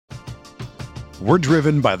We're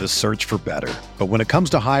driven by the search for better. But when it comes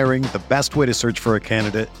to hiring, the best way to search for a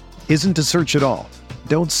candidate isn't to search at all.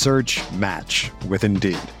 Don't search, match with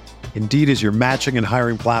Indeed. Indeed is your matching and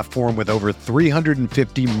hiring platform with over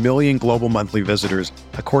 350 million global monthly visitors,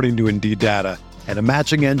 according to Indeed data, and a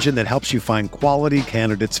matching engine that helps you find quality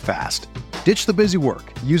candidates fast. Ditch the busy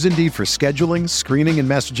work. Use Indeed for scheduling, screening, and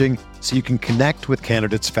messaging so you can connect with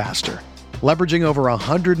candidates faster. Leveraging over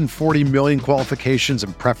 140 million qualifications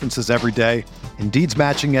and preferences every day, Indeed's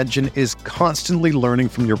matching engine is constantly learning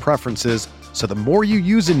from your preferences, so the more you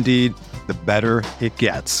use Indeed, the better it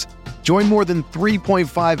gets. Join more than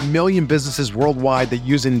 3.5 million businesses worldwide that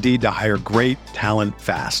use Indeed to hire great talent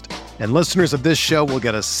fast. And listeners of this show will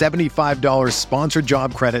get a $75 sponsored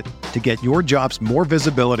job credit to get your jobs more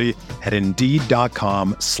visibility at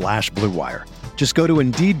Indeed.com/Blue Wire. Just go to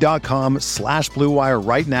Indeed.com/Blue Wire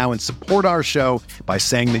right now and support our show by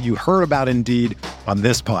saying that you heard about Indeed on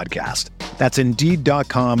this podcast. That's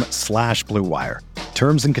Indeed.com/Blue Wire.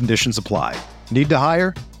 Terms and conditions apply. Need to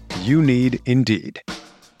hire? You need Indeed.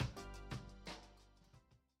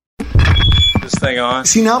 This thing on?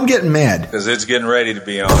 See, now I'm getting mad. Because it's getting ready to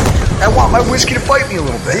be on. I want my whiskey to fight me a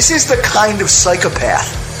little bit. This is the kind of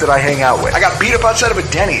psychopath that I hang out with. I got beat up outside of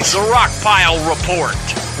a Denny's. The Rockpile Report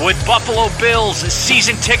with Buffalo Bills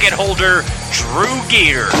season ticket holder Drew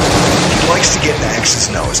Gear. He likes to get in the X's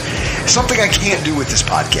nose. Something I can't do with this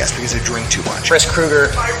podcast because I drink too much. Chris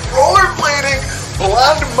Kruger. My rollerblading,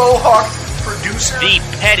 blonde mohawk producer. The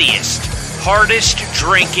pettiest, hardest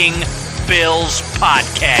drinking Bills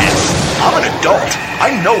podcast. I'm an adult. I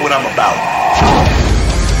know what I'm about.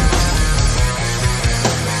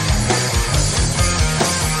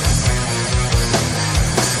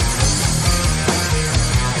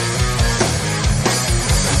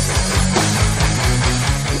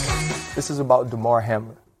 This is about Damar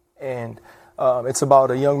Hamlin, and it's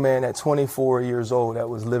about a young man at 24 years old that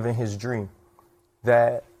was living his dream,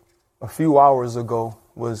 that a few hours ago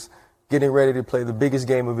was getting ready to play the biggest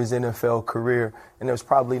game of his NFL career, and there's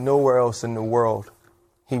probably nowhere else in the world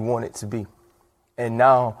he wanted to be. And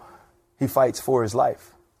now he fights for his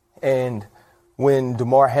life. And when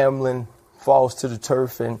Damar Hamlin falls to the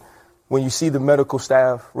turf, and when you see the medical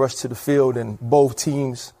staff rush to the field and both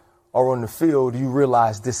teams are on the field, you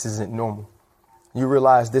realize this isn't normal. You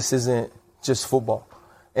realize this isn't just football.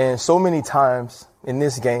 And so many times in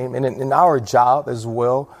this game, and in our job as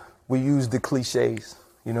well, we use the cliches,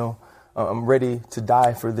 you know. I'm ready to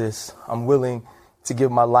die for this. I'm willing to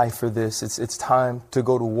give my life for this. It's time to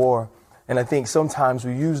go to war. And I think sometimes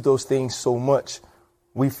we use those things so much,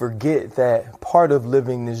 we forget that part of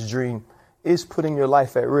living this dream is putting your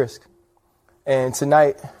life at risk. And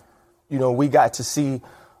tonight, you know, we got to see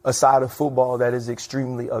a side of football that is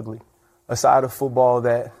extremely ugly, a side of football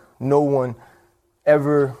that no one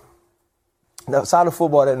ever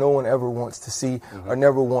wants to see or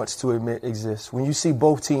never wants to admit exists. When you see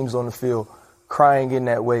both teams on the field crying in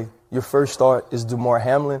that way, your first thought is Damar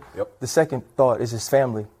Hamlin. Yep. The second thought is his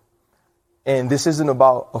family. And this isn't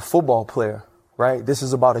about a football player, right? This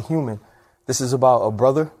is about a human. This is about a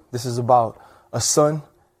brother. This is about a son.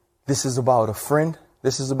 This is about a friend.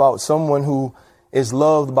 This is about someone who is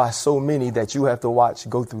loved by so many that you have to watch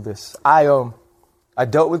go through this. I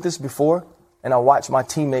dealt with this before, and I watched my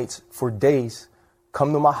teammates for days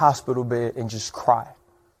come to my hospital bed and just cry.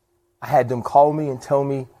 I had them call me and tell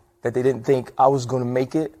me that they didn't think I was going to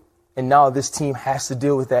make it, and now this team has to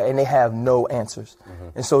deal with that, and they have no answers.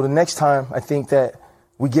 And so the next time I think that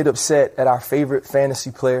we get upset at our favorite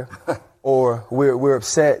fantasy player or we're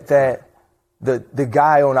upset that the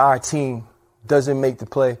guy on our team doesn't make the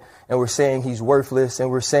play, and we're saying he's worthless,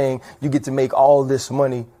 and we're saying you get to make all this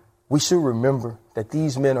money, we should remember that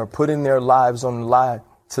these men are putting their lives on the line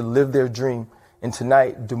to live their dream. And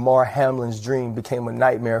tonight, Damar Hamlin's dream became a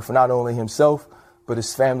nightmare for not only himself, but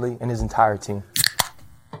his family and his entire team.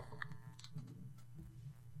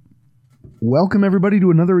 Welcome, everybody,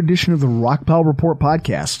 to another edition of the Rockpile Report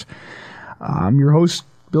podcast. I'm your host,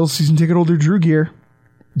 Bill's season ticket holder, Drew Gear.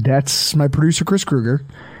 That's my producer, Chris Kruger.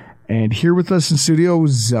 And here with us in studio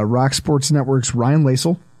is Rock Sports Network's Ryan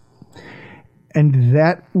Lasal. And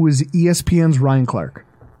that was ESPN's Ryan Clark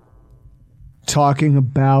talking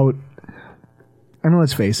about, I mean,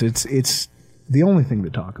 let's face it, it's the only thing to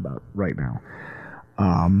talk about right now.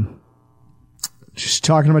 Just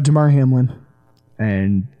talking about Damar Hamlin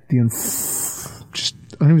and the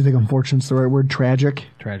I don't even think unfortunate's the right word. Tragic,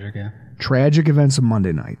 yeah. Tragic events of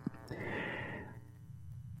Monday night.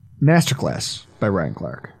 Masterclass by Ryan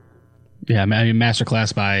Clark. Yeah, I mean,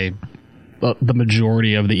 masterclass by the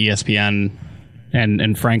majority of the ESPN,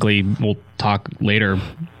 and frankly, we'll talk later,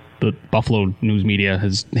 the Buffalo news media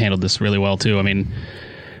has handled this really well too. I mean,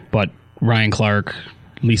 but Ryan Clark,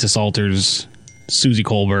 Lisa Salters, Susie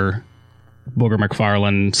Colbert, Booger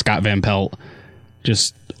McFarland, Scott Van Pelt,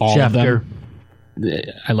 just all of them.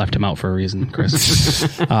 I left him out for a reason, Chris.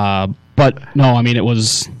 But no, I mean, it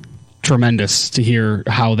was tremendous to hear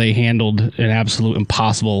how they handled an absolute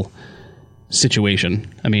impossible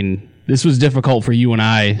situation. I mean, this was difficult for you and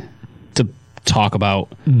I to talk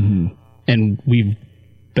about, and we've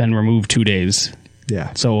been removed 2 days.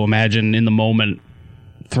 Yeah. So imagine in the moment,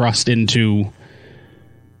 thrust into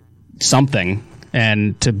something,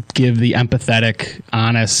 and to give the empathetic,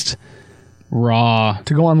 honest, raw...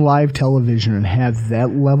 To go on live television and have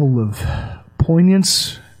that level of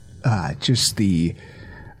poignance, just a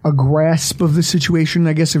grasp of the situation,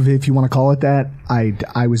 I guess, if you want to call it that,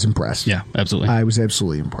 I was impressed. Yeah, absolutely. I was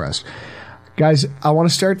absolutely impressed. Guys, I want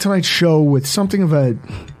to start tonight's show with something of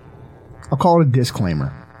I'll call it a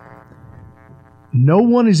disclaimer. No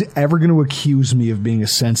one is ever going to accuse me of being a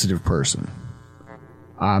sensitive person.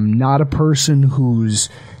 I'm not a person whose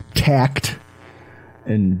tact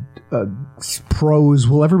and prose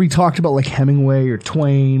will ever be talked about like Hemingway or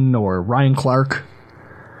Twain or Ryan Clark.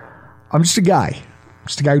 I'm just a guy.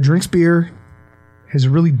 Just a guy who drinks beer, has a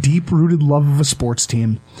really deep-rooted love of a sports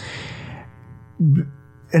team, and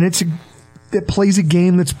that plays a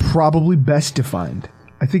game that's probably best defined.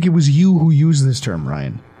 I think it was you who used this term,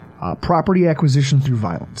 Ryan. Property acquisition through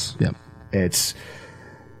violence. Yeah. It's...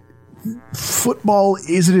 Football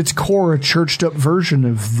is at its core a churched-up version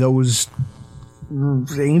of those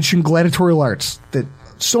ancient gladiatorial arts that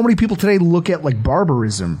so many people today look at like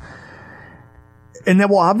barbarism. And that,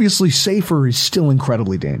 while obviously safer, is still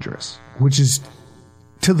incredibly dangerous, which is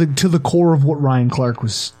to the core of what Ryan Clark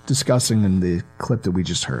was discussing in the clip that we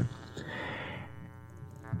just heard.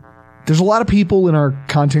 There's a lot of people in our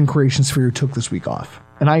content creation sphere who took this week off,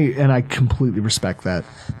 and I completely respect that.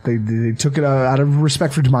 They took it out of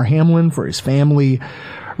respect for Damar Hamlin, for his family,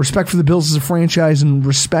 respect for the Bills as a franchise, and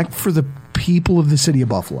respect for the people of the city of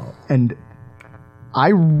Buffalo. And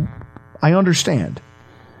I understand.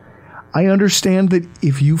 I understand that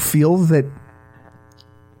if you feel that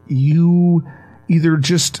you either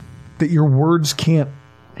just that your words can't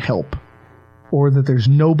help, or that there's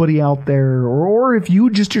nobody out there, or if you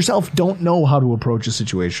just yourself don't know how to approach a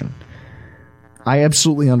situation, I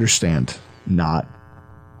absolutely understand not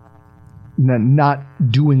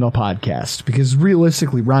doing a podcast, because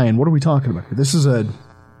realistically, Ryan, what are we talking about here? This is a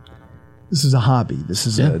hobby. This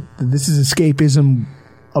is escapism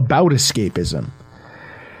about escapism.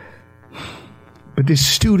 But this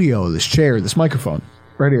studio, this chair, this microphone,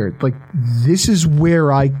 right here, like, this is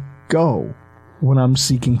where I go when I'm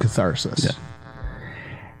seeking catharsis. Yeah.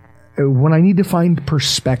 When I need to find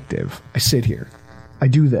perspective, I sit here. I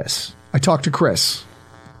do this. I talk to Chris.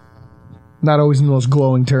 Not always in the most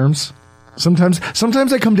glowing terms. Sometimes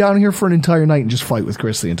I come down here for an entire night and just fight with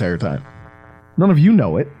Chris the entire time. None of you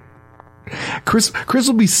know it. Chris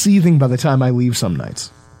will be seething by the time I leave some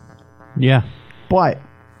nights. Yeah. But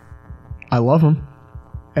I love him,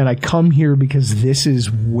 and I come here because this is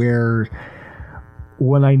where,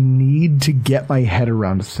 when I need to get my head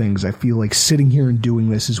around things, I feel like sitting here and doing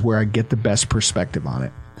this is where I get the best perspective on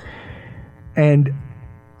it. And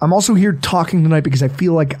I'm also here talking tonight because I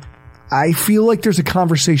feel like there's a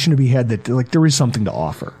conversation to be had, that like there is something to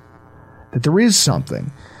offer, that there is something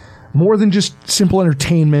more than just simple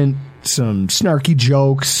entertainment, some snarky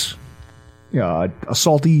jokes, a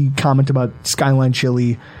salty comment about Skyline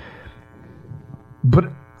Chili.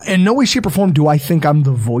 But in no way, shape, or form do I think I'm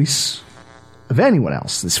the voice of anyone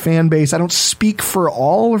else. This fan base, I don't speak for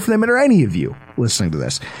all or for them or any of you listening to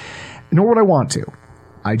this, nor would I want to.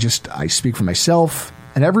 I speak for myself,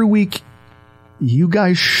 and every week you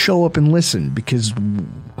guys show up and listen, because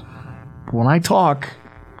when I talk,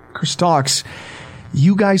 Chris talks,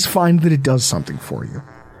 you guys find that it does something for you.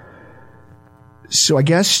 So I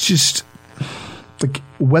guess just... like,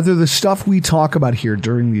 whether the stuff we talk about here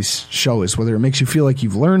during these shows, whether it makes you feel like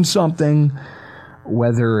you've learned something,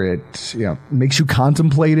 whether it makes you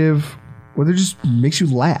contemplative, whether it just makes you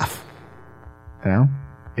laugh,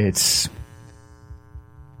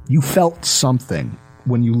 you felt something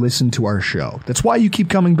when you listened to our show. That's why you keep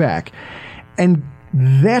coming back, and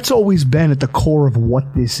that's always been at the core of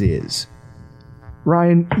what this is.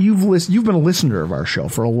 Ryan, you've been a listener of our show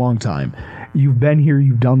for a long time. You've been here.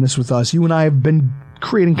 You've done this with us. You and I have been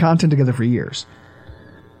creating content together for years.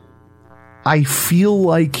 I feel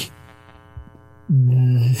like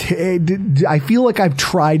I've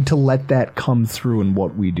tried to let that come through in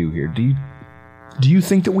what we do here. Do you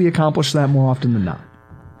think that we accomplish that more often than not?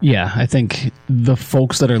 Yeah, I think the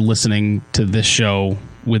folks that are listening to this show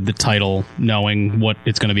with the title, knowing what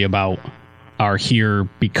it's going to be about, are here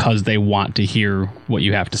because they want to hear what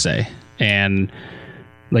you have to say. And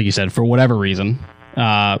like you said, for whatever reason,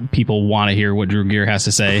 people want to hear what Drew Gear has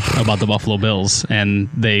to say about the Buffalo Bills, and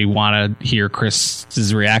they want to hear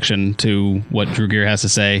Chris's reaction to what Drew Gear has to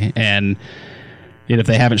say. And if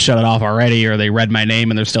they haven't shut it off already, or they read my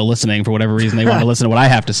name and they're still listening for whatever reason, they want to listen to what I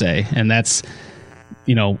have to say. And that's,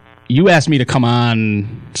 you asked me to come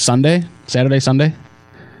on Saturday, Sunday.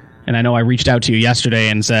 And I know I reached out to you yesterday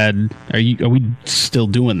and said, are we still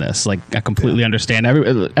doing this? Like, I completely understand.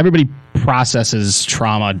 Everybody processes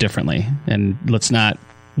trauma differently. And let's not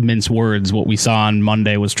mince words. What we saw on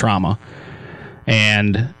Monday was trauma.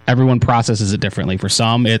 And everyone processes it differently. For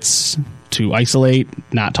some, it's to isolate,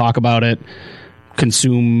 not talk about it,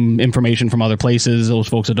 consume information from other places. Those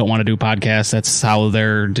folks that don't want to do podcasts, that's how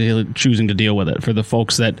they're choosing to deal with it. For the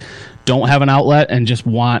folks that don't have an outlet and just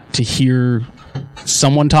want to hear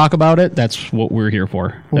someone talk about it, that's what we're here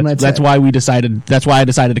for. Well, that's why I decided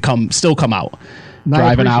to come out,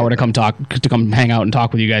 drive an hour to come hang out and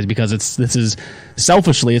talk with you guys, because this is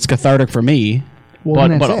selfishly, it's cathartic for me.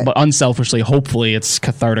 Well, but unselfishly, hopefully, it's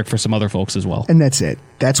cathartic for some other folks as well. And that's it.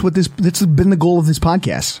 That's been the goal of this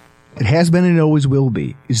podcast. It has been and it always will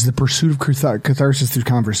be, is the pursuit of catharsis through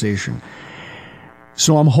conversation.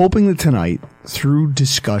 So I'm hoping that tonight, through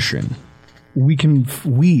discussion, we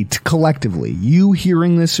collectively, you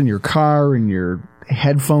hearing this in your car, in your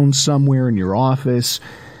headphones somewhere, in your office,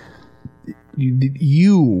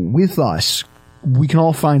 you with us, we can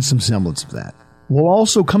all find some semblance of that. While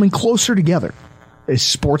also coming closer together as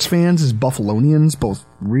sports fans, as Buffalonians, both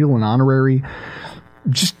real and honorary,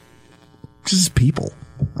 just as people.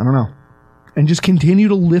 I don't know. And just continue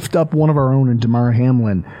to lift up one of our own in Damar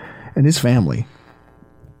Hamlin and his family.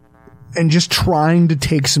 And just trying to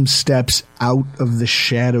take some steps out of the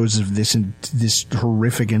shadows of this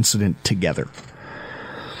horrific incident together.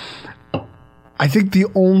 I think the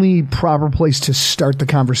only proper place to start the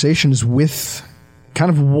conversation is with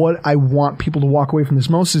kind of what I want people to walk away from this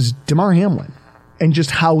most, is Damar Hamlin. And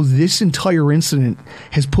just how this entire incident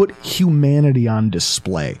has put humanity on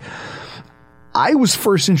display. I was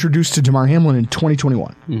first introduced to Damar Hamlin in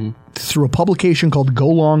 2021 through a publication called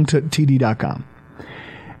golongtotd.com.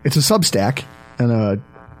 It's a Substack and a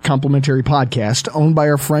complimentary podcast owned by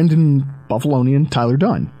our friend and Buffalonian Tyler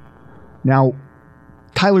Dunne. Now,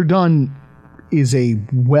 Tyler Dunne is a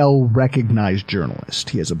well-recognized journalist.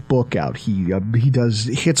 He has a book out. He does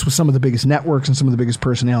hits with some of the biggest networks and some of the biggest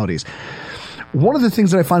personalities. One of the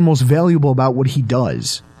things that I find most valuable about what he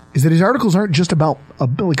does is that his articles aren't just about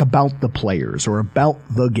the players or about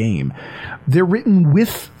the game. They're written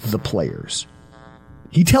with the players.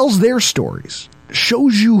 He tells their stories,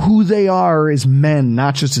 shows you who they are as men,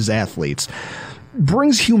 not just as athletes,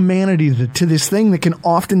 brings humanity to this thing that can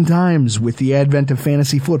oftentimes, with the advent of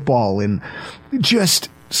fantasy football and just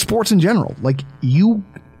sports in general,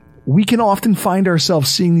 we can often find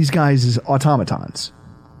ourselves seeing these guys as automatons.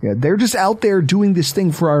 Yeah, they're just out there doing this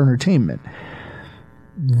thing for our entertainment.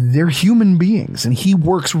 They're human beings, and he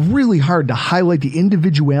works really hard to highlight the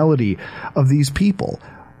individuality of these people.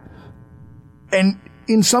 And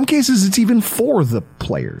in some cases, it's even for the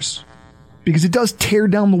players, because it does tear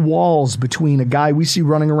down the walls between a guy we see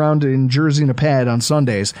running around in jersey and a pad on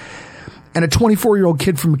Sundays and a 24-year-old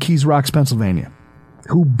kid from McKees Rocks, Pennsylvania,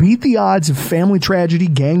 who beat the odds of family tragedy,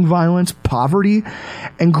 gang violence, poverty,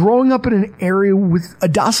 and growing up in an area with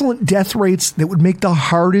adolescent death rates that would make the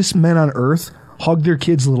hardest men on earth hug their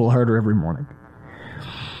kids a little harder every morning.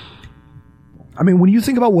 I mean, when you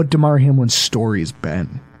think about what Damar Hamlin's story has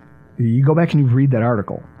been, you go back and you read that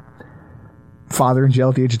article. Father in jail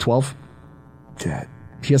at the age of 12. Dead.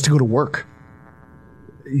 He has to go to work.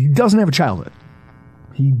 He doesn't have a childhood.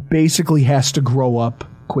 He basically has to grow up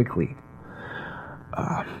quickly.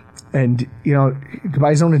 And, by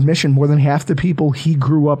his own admission, more than half the people he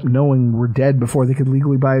grew up knowing were dead before they could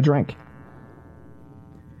legally buy a drink.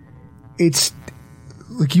 It's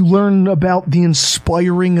like you learn about the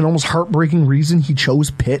inspiring and almost heartbreaking reason he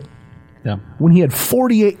chose Pitt. Yeah. When he had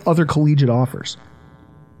 48 other collegiate offers.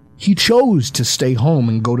 He chose to stay home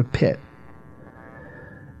and go to Pitt.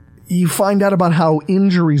 You find out about how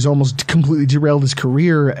injuries almost completely derailed his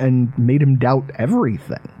career and made him doubt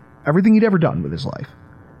everything he'd ever done with his life.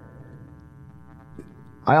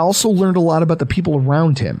 I also learned a lot about the people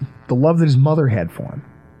around him, the love that his mother had for him.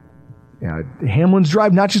 Hamlin's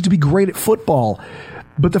drive not just to be great at football,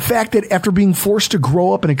 but the fact that after being forced to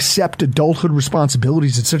grow up and accept adulthood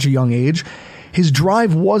responsibilities at such a young age, his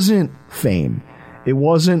drive wasn't fame. It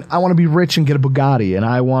wasn't, I want to be rich and get a Bugatti, and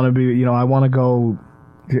I want to be, I want to go.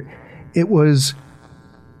 It was,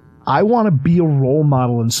 I want to be a role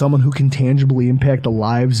model and someone who can tangibly impact the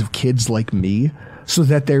lives of kids like me so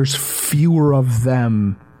that there's fewer of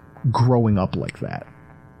them growing up like that.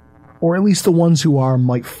 Or at least the ones who are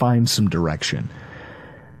might find some direction.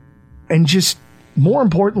 And just, more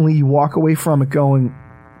importantly, you walk away from it going,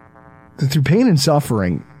 that through pain and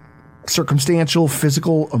suffering, circumstantial,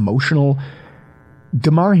 physical, emotional,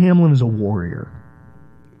 Damar Hamlin is a warrior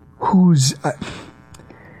who's...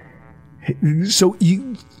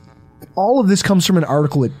 all of this comes from an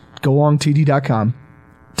article at golongtd.com.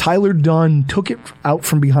 Tyler Dunne took it out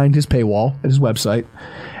from behind his paywall at his website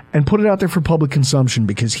and put it out there for public consumption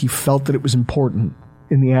because he felt that it was important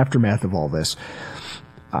in the aftermath of all this.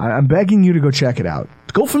 I'm begging you to go check it out.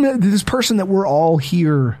 Go from this person that we're all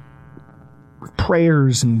here with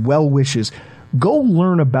prayers and well wishes. Go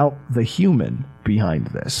learn about the human behind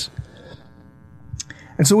this.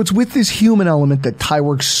 And so it's with this human element that Ty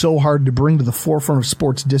works so hard to bring to the forefront of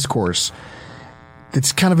sports discourse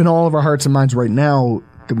that's kind of in all of our hearts and minds right now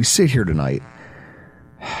that we sit here tonight,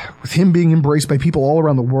 with him being embraced by people all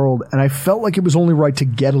around the world, and I felt like it was only right to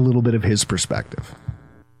get a little bit of his perspective.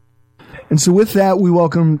 And so with that, we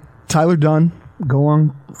welcome Tyler Dunne, Go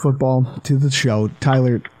On Football, to the show.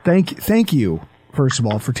 Tyler, thank you, first of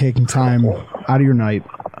all, for taking time out of your night.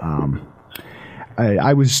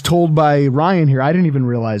 I was told by Ryan here, I didn't even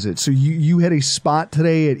realize it. So you had a spot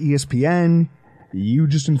today at ESPN. You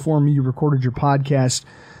just informed me you recorded your podcast.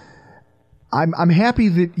 I'm happy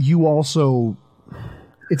that you also...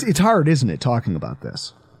 It's hard, isn't it, talking about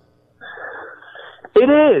this? It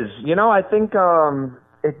is. I think,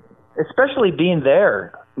 especially being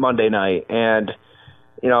there Monday night and,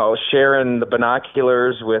 sharing the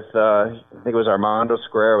binoculars with, I think it was Armando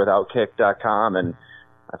Square with Outkick.com, and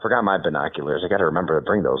I forgot my binoculars. I got to remember to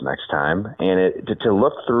bring those next time. And to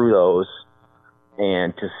look through those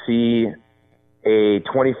and to see a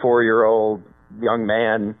 24-year-old young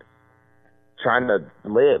man trying to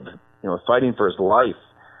live, fighting for his life,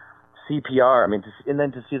 CPR, and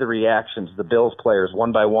then to see the reactions, the Bills players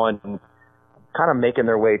one by one kind of making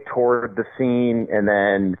their way toward the scene and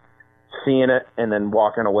then seeing it and then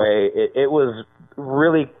walking away. It was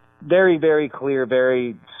really very, very clear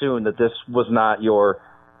very soon that this was not your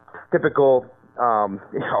typical,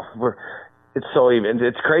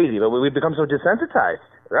 it's crazy, but we've become so desensitized,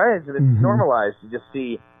 right? It's normalized to just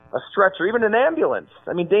see a stretcher, even an ambulance.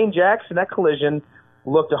 Dane Jackson, that collision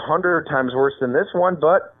looked 100 times worse than this one,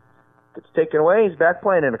 but it's taken away. He's back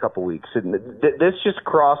playing in a couple weeks. And this just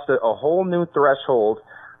crossed a whole new threshold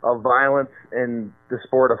of violence in the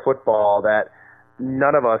sport of football that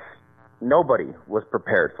nobody was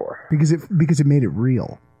prepared for. Because it made it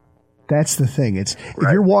real. That's the thing. It's right.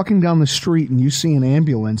 If you're walking down the street and you see an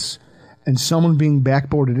ambulance and someone being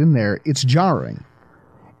backboarded in there, it's jarring.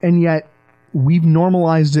 And yet we've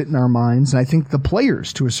normalized it in our minds, and I think the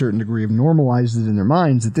players, to a certain degree, have normalized it in their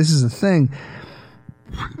minds that this is a thing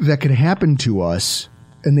that could happen to us,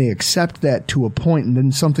 and they accept that to a point, and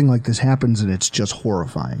then something like this happens, and it's just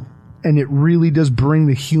horrifying. And it really does bring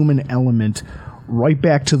the human element right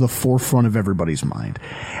back to the forefront of everybody's mind.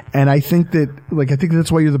 And I think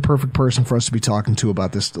that's why you're the perfect person for us to be talking to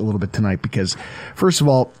about this a little bit tonight, because, first of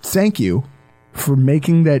all, thank you for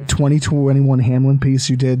making that 2021 Hamlin piece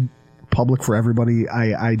you did public for everybody.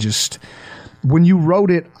 I just, when you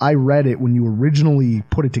wrote it, I read it when you originally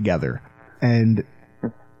put it together, and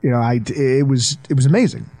it was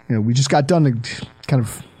amazing. We just got done kind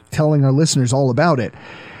of telling our listeners all about it.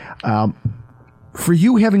 For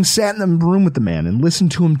you, having sat in the room with the man and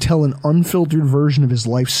listened to him tell an unfiltered version of his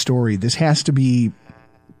life story, this has to be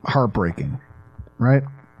heartbreaking, right?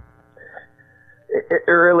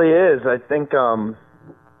 It really is. I think,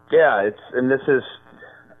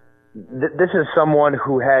 this is someone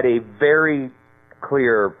who had a very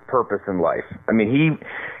clear purpose in life.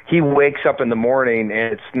 He wakes up in the morning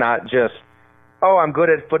and it's not just, I'm good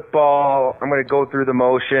at football, I'm going to go through the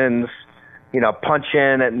motions, punch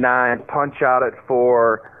in at 9, punch out at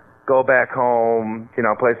 4, go back home,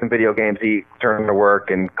 play some video games, eat, turn to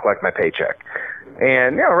work, and collect my paycheck.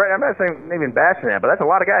 And, right, I'm not saying maybe bashing that, but that's a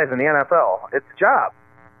lot of guys in the NFL. It's a job.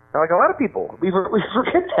 Like a lot of people, we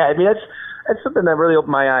forget that. That's something that really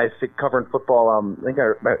opened my eyes to covering football. I think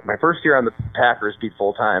my first year on the Packers beat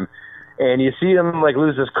full time, and you see them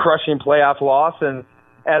lose this crushing playoff loss, and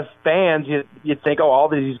as fans, you think, all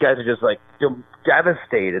these guys are just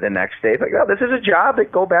devastated the next day. It's like, this is a job. They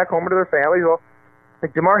go back home to their families. Well,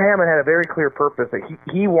 Damar Hamlin had a very clear purpose.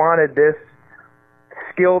 He wanted this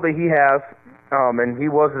skill that he has, and he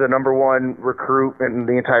was the number one recruit in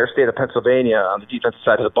the entire state of Pennsylvania on the defensive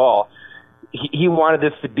side of the ball. He wanted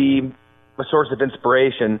this to be a source of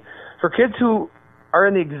inspiration for kids who are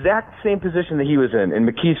in the exact same position that he was in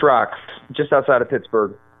McKees Rocks, just outside of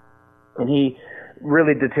Pittsburgh. And he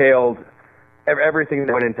really detailed everything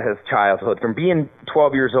that went into his childhood, from being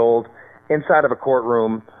 12 years old, inside of a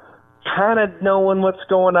courtroom, kind of knowing what's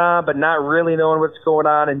going on, but not really knowing what's going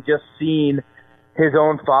on, and just seeing his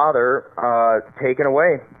own father taken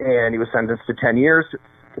away. And he was sentenced to 10 years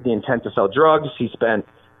with the intent to sell drugs. He spent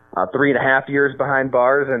 3.5 years behind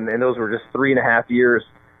bars, and those were just 3.5 years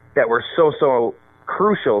that were so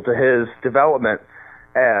crucial to his development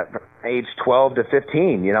at age 12 to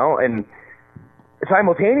 15, you know, and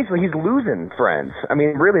simultaneously he's losing friends. I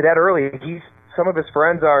mean, really that early, some of his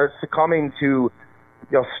friends are succumbing to, you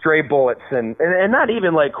know, stray bullets and not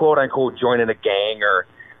even like quote unquote joining a gang or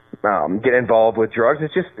get involved with drugs.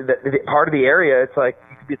 It's just part of the area. It's like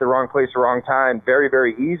you could be at the wrong place, the wrong time very,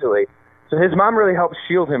 very easily. So his mom really helped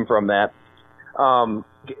shield him from that. And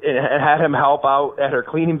had him help out at her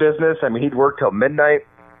cleaning business. I mean, he'd work till midnight.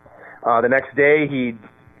 The next day,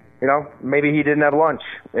 maybe he didn't have lunch,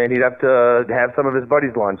 and he'd have to have some of his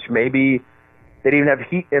buddies' lunch. Maybe they didn't even have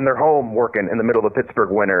heat in their home working in the middle of the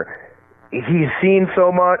Pittsburgh winter. He's seen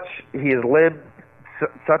so much. He has lived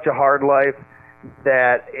such a hard life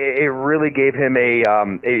that it really gave him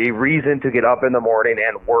a reason to get up in the morning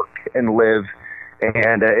and work and live,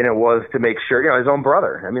 and it was to make sure, his own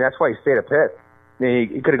brother. I mean, that's why he stayed at Pitt.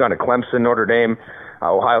 He could have gone to Clemson, Notre Dame,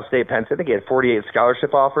 Ohio State, Penn State. I think he had 48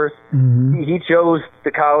 scholarship offers. Mm-hmm. He chose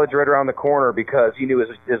the college right around the corner because he knew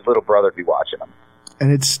his little brother would be watching him.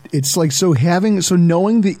 And it's like, so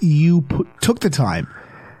knowing that you took the time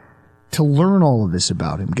to learn all of this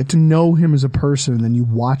about him, get to know him as a person, and then you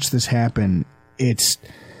watch this happen, it's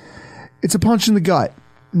a punch in the gut.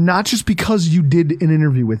 Not just because you did an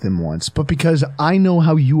interview with him once, but because I know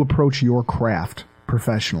how you approach your craft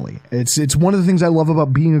professionally. It's one of the things I love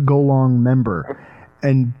about being a Go Long member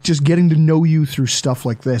and just getting to know you through stuff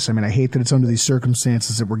like this. I mean, I hate that it's under these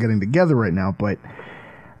circumstances that we're getting together right now, but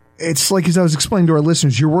it's like, as I was explaining to our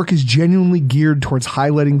listeners, your work is genuinely geared towards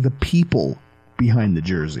highlighting the people behind the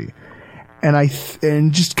jersey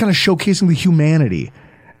and just kind of showcasing the humanity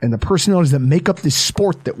and the personalities that make up this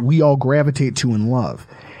sport that we all gravitate to and love.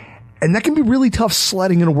 And that can be really tough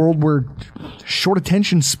sledding in a world where short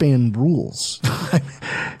attention span rules.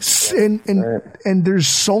 and there's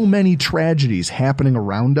so many tragedies happening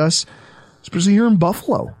around us, especially here in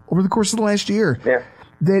Buffalo over the course of the last year,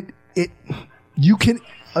 that it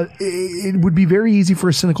would be very easy for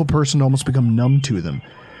a cynical person to almost become numb to them.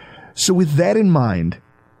 So with that in mind,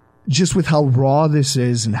 just with how raw this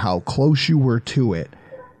is and how close you were to it,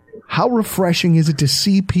 how refreshing is it to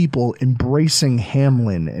see people embracing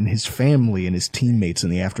Hamlin and his family and his teammates in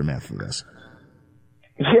the aftermath of this?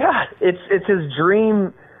 Yeah, it's his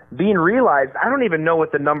dream being realized. I don't even know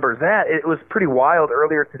what the number's at. It was pretty wild.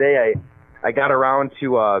 Earlier today, I got around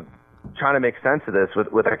to trying to make sense of this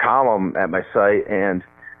with a column at my site, and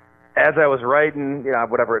as I was writing,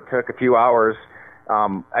 whatever it took, a few hours,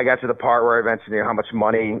 I got to the part where I mentioned how much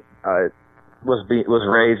money was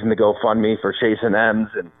raised in the GoFundMe for Chase and M's,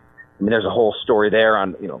 and I mean, there's a whole story there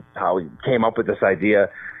on, how he came up with this idea.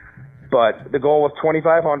 But the goal was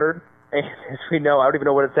 $2,500. And as we know, I don't even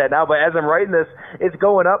know what it's at now, but as I'm writing this, it's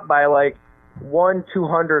going up by like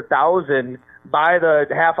 200,000 by the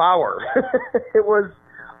half hour. It was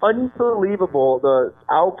unbelievable, the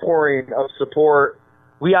outpouring of support.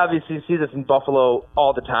 We obviously see this in Buffalo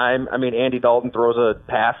all the time. I mean, Andy Dalton throws a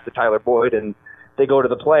pass to Tyler Boyd, and they go to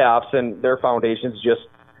the playoffs, and their foundations just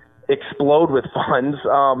explode with funds.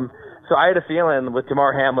 So I had a feeling with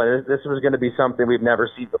Damar Hamlin, this was going to be something we've never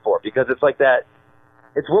seen before, because it's like that.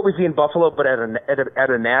 It's what we see in Buffalo, but at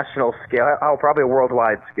a national scale, probably a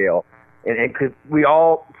worldwide scale. And we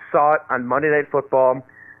all saw it on Monday Night Football.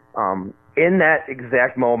 In that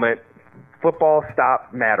exact moment, football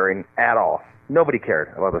stopped mattering at all. Nobody cared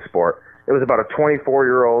about the sport. It was about a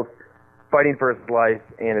 24-year-old fighting for his life,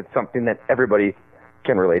 and it's something that everybody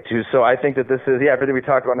can relate to. So I think that this is, everything we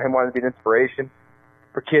talked about him wanting to be an inspiration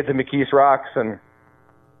for kids in McKees Rocks, and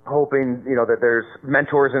hoping, that there's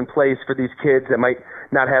mentors in place for these kids that might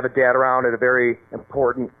not have a dad around at a very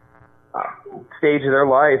important stage of their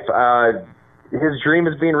life. His dream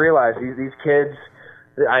is being realized. These kids,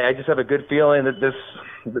 I just have a good feeling that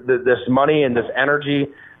this money and this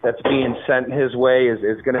energy that's being sent his way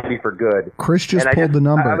is going to be for good. Chris just pulled the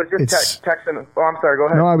number. I was just texting. Oh, I'm sorry. Go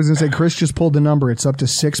ahead. No, I was going to say Chris just pulled the number. It's up to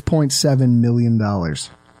 $6.7 million.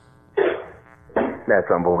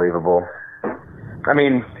 That's unbelievable. I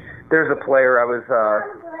mean, there's a player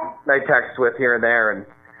I text with here and there,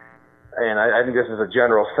 and I think this is a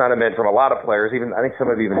general sentiment from a lot of players. Even I think some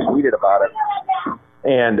have even tweeted about it.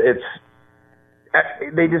 And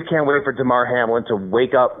they just can't wait for Damar Hamlin to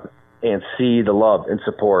wake up and see the love and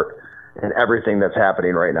support and everything that's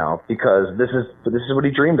happening right now, because this is what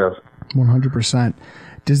he dreamed of. 100%.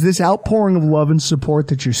 Does this outpouring of love and support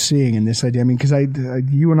that you're seeing in this idea, I mean, because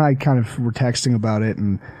you and I kind of were texting about it,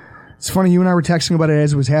 and it's funny, you and I were texting about it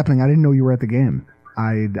as it was happening. I didn't know you were at the game.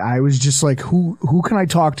 I was just like, who can I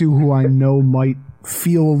talk to who I know might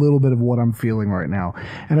feel a little bit of what I'm feeling right now?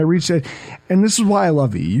 And I reached out, and this is why I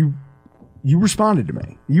love you. You responded to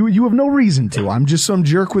me. You have no reason to. I'm just some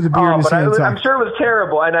jerk with a beard in his hand. I'm sure it was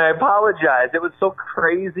terrible, and I apologize. It was so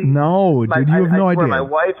crazy. No, dude, you have no idea. My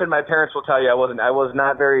wife and my parents will tell you I was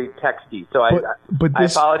not very texty, so I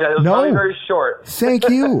apologize. It was probably very short. Thank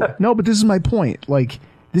you. No, but this is my point. Like,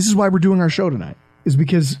 this is why we're doing our show tonight. Is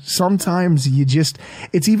because sometimes it's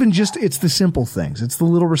the simple things. It's the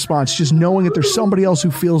little response. Just knowing that there's somebody else who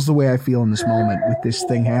feels the way I feel in this moment with this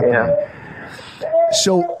thing happening. Yeah.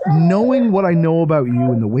 So knowing what I know about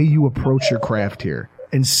you and the way you approach your craft here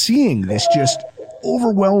and seeing this just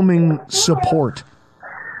overwhelming support,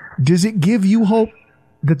 does it give you hope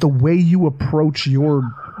that the way you approach your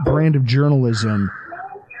brand of journalism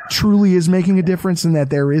truly is making a difference and that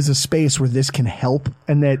there is a space where this can help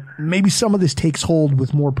and that maybe some of this takes hold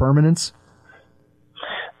with more permanence?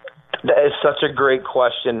 That is such a great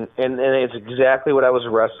question, and it's exactly what I was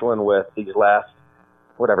wrestling with these last,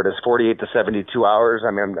 48 to 72 hours.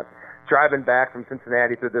 I mean, I'm driving back from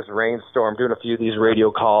Cincinnati through this rainstorm, doing a few of these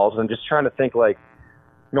radio calls, and just trying to think, and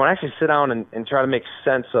actually sit down and try to make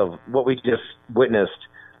sense of what we just witnessed.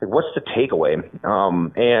 Like, what's the takeaway?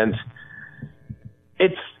 And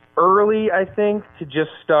it's early, I think, to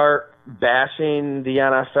just start bashing the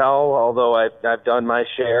NFL, although I've done my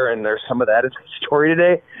share, and there's some of that in the story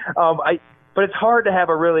today. But it's hard to have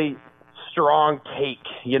a really strong take,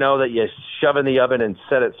 that you shove in the oven and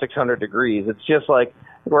set at 600 degrees. It's just like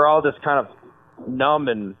we're all just kind of numb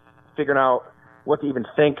and figuring out what to even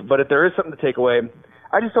think. But if there is something to take away,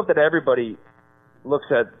 I just hope that everybody looks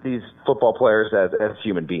at these football players as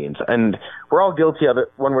human beings. And we're all guilty of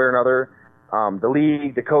it one way or another. The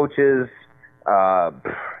league, the coaches,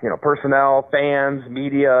 personnel, fans,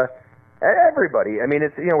 media, everybody. I mean,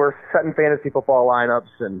 it's, we're setting fantasy football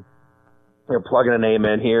lineups and, plugging a name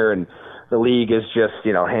in here, and the league is just,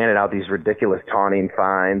 handing out these ridiculous taunting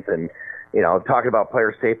fines and, talking about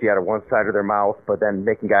player safety out of one side of their mouth, but then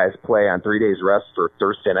making guys play on 3 days rest for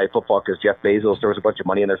Thursday night football because Jeff Bezos throws a bunch of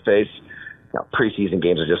money in their face. Preseason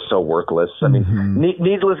games are just so worthless. I mean,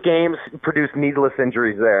 needless games produce needless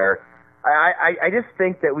injuries there. I just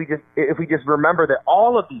think that if we just remember that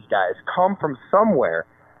all of these guys come from somewhere,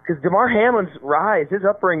 because Damar Hamlin's rise, his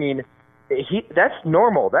upbringing, that's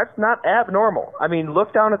normal. That's not abnormal. I mean,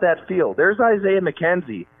 look down at that field. There's Isaiah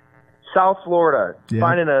McKenzie, South Florida,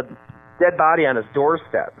 finding a dead body on his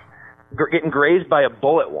doorstep, getting grazed by a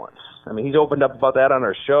bullet once. I mean, he's opened up about that on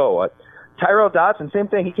our show. Tyrell Dodson, same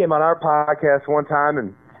thing. He came on our podcast one time,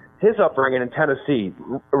 and his upbringing in Tennessee,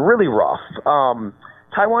 really rough.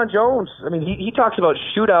 Tywan Jones, I mean, he talks about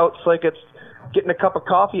shootouts like it's getting a cup of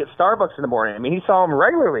coffee at Starbucks in the morning. I mean, he saw him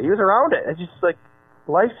regularly. He was around it. It's just like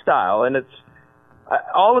lifestyle, and it's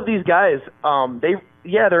all of these guys.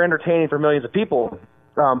 They're entertaining for millions of people,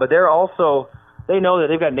 but they know that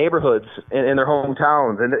they've got neighborhoods in their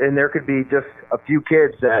hometowns, and there could be just a few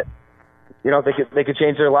kids that they could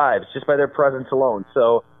change their lives just by their presence alone.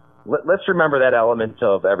 So let's remember that element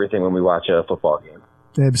of everything when we watch a football game.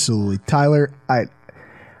 Absolutely, Tyler.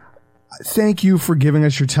 Thank you for giving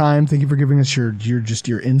us your time. Thank you for giving us your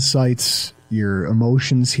insights, your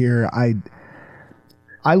emotions here.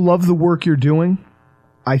 I love the work you're doing.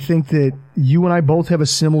 I think that you and I both have a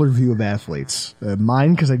similar view of athletes.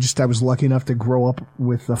 Mine, because I was lucky enough to grow up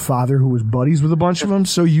with a father who was buddies with a bunch of them,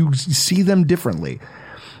 so you see them differently.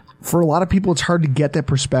 For a lot of people, it's hard to get that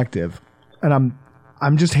perspective, and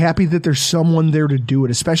I'm just happy that there's someone there to do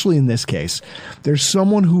it, especially in this case. There's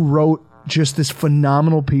someone who wrote just this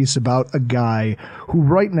phenomenal piece about a guy who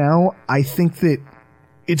right now, I think that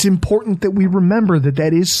it's important that we remember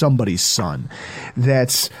that is somebody's son.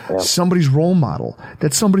 That's somebody's role model.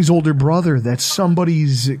 That's somebody's older brother. That's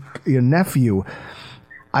somebody's nephew.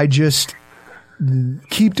 I just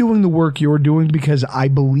keep doing the work you're doing because I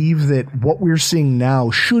believe that what we're seeing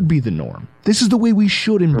now should be the norm. This is the way we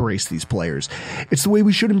should embrace these players. It's the way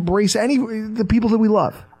we should embrace the people that we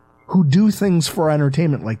love who do things for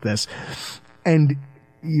entertainment like this. And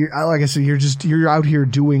like I said, you're out here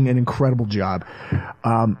doing an incredible job.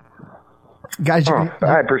 Guys,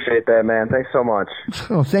 I appreciate that, man. Thanks so much.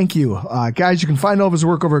 Oh, thank you. Guys, you can find all of his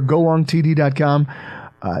work over at golongtd.com.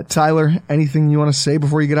 Tyler, anything you want to say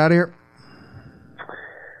before you get out of here?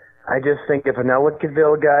 I just think if an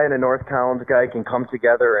Ellicottville guy and a North Collins guy can come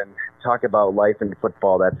together and talk about life and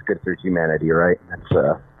football, that's good for humanity, right?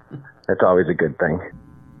 That's always a good thing.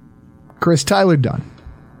 Chris, Tyler Dunne.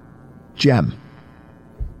 Gem.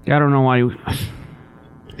 I don't know why.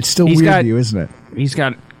 It's still weird to you, isn't it? He's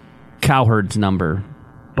got Cowherd's number,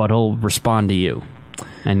 but he'll respond to you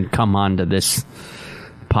and come on to this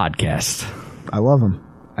podcast. I love him.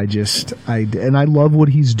 I love what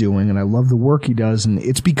he's doing, and I love the work he does, and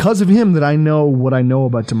it's because of him that I know what I know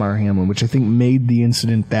about Damar Hamlin, which I think made the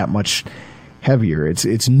incident that much heavier.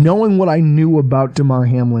 It's knowing what I knew about Damar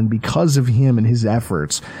Hamlin because of him and his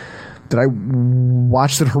efforts that I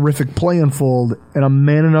watched that horrific play unfold, and I'm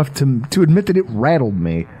man enough to admit that it rattled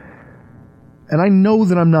me. And I know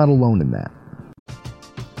that I'm not alone in that.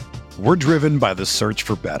 We're driven by the search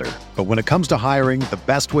for better. But when it comes to hiring, the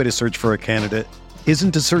best way to search for a candidate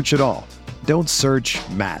isn't to search at all. Don't search,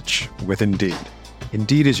 match with Indeed.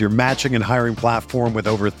 Indeed is your matching and hiring platform with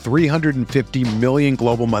over 350 million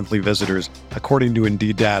global monthly visitors, according to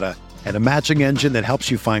Indeed data, and a matching engine that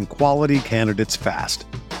helps you find quality candidates fast.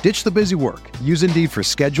 Ditch the busy work. Use Indeed for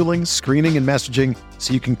scheduling, screening, and messaging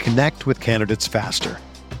so you can connect with candidates faster.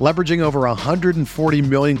 Leveraging over 140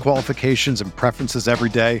 million qualifications and preferences every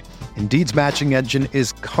day, Indeed's matching engine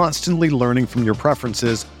is constantly learning from your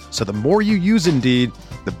preferences, so the more you use Indeed,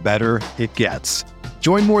 the better it gets.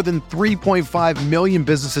 Join more than 3.5 million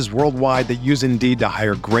businesses worldwide that use Indeed to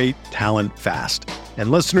hire great talent fast.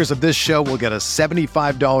 And listeners of this show will get a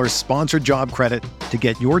 $75 sponsored job credit to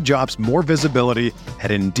get your jobs more visibility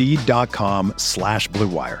at Indeed.com/Blue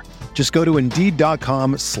Wire. Just go to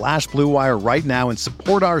Indeed.com/Blue Wire right now and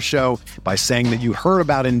support our show by saying that you heard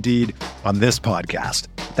about Indeed on this podcast.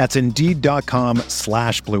 That's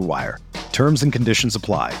Indeed.com/Blue Wire. Terms and conditions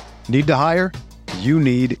apply. Need to hire? You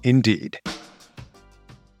need Indeed.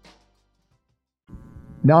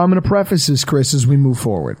 Now I'm going to preface this, Chris, as we move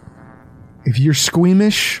forward. If you're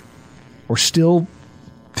squeamish or still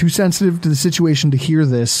too sensitive to the situation to hear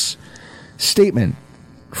this statement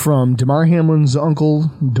from Damar Hamlin's uncle,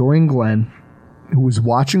 Dorian Glenn, who was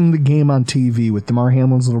watching the game on TV with Damar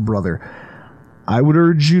Hamlin's little brother, I would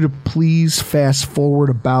urge you to please fast forward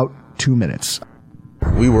about 2 minutes.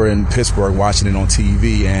 We were in Pittsburgh watching it on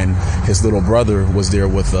TV, and his little brother was there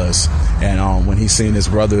with us. And when he seen his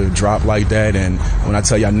brother drop like that, and when I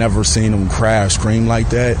tell you I never seen him cry or scream like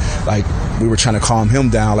that, like we were trying to calm him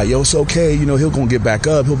down, like, yo, it's okay, you know, he'll gonna get back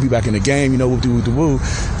up, he'll be back in the game, you know, woo.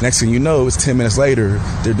 Next thing you know, it's 10 minutes later,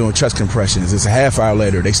 they're doing chest compressions. It's a half hour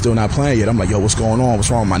later, they still not playing yet. I'm like, yo, what's going on? What's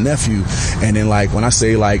wrong with my nephew? And then like when I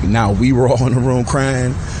say like now we were all in the room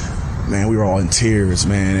crying, man, we were all in tears,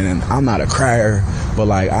 man. And I'm not a crier, but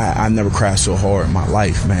like I never cried so hard in my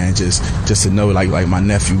life, man. Just to know like my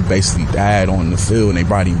nephew basically died on the field and they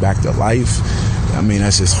brought him back to life. I mean,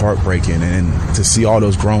 that's just heartbreaking. And to see all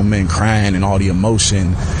those grown men crying and all the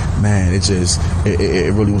emotion, man,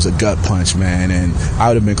 it really was a gut punch, man. And I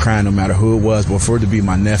would have been crying no matter who it was, but for it to be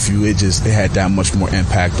my nephew, it had that much more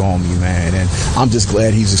impact on me, man. And I'm just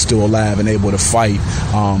glad he's still alive and able to fight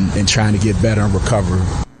and trying to get better and recover.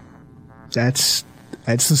 That's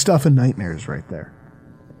the stuff of nightmares right there.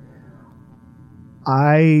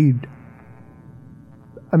 I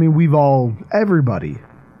mean, everybody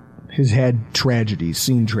has had tragedy,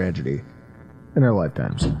 seen tragedy in their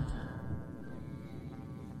lifetimes.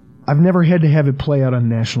 I've never had to have it play out on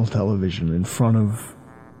national television in front of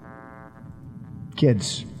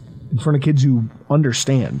kids who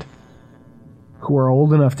understand, who are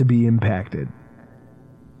old enough to be impacted.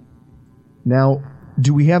 Now,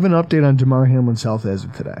 do we have an update on Damar Hamlin's health as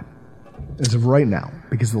of today? As of right now?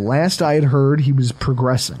 Because the last I had heard, he was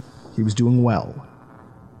progressing. He was doing well.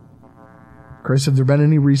 Chris, have there been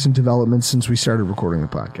any recent developments since we started recording the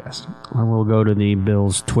podcast? Well, we'll go to the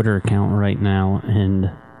Bills' Twitter account right now, and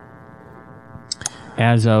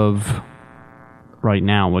as of right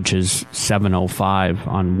now, which is 7:05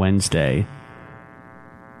 on Wednesday,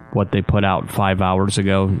 what they put out 5 hours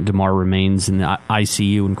ago, Damar remains in the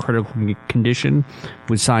ICU in critical condition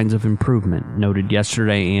with signs of improvement. Noted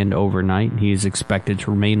yesterday and overnight, he is expected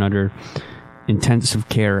to remain under intensive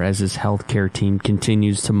care as his healthcare team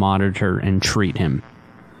continues to monitor and treat him.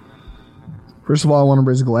 First of all, I want to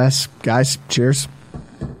raise a glass. Guys, cheers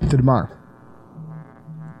to Damar.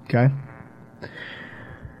 Okay?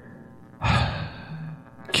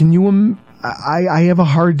 Can you... I have a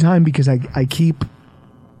hard time because I keep...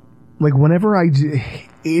 Like, whenever I do,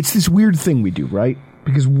 it's this weird thing we do, right?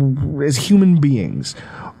 Because as human beings,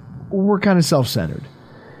 we're kind of self-centered.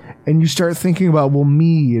 And you start thinking about, well,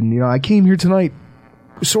 me, and, you know, I came here tonight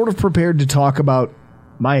sort of prepared to talk about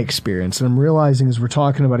my experience. And I'm realizing as we're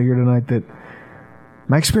talking about it here tonight that,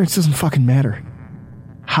 My experience doesn't fucking matter.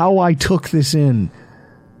 How I took this in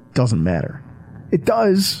doesn't matter. It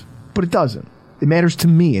does, but it doesn't. It matters to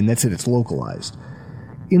me, and that's it. It's localized.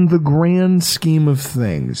 In the grand scheme of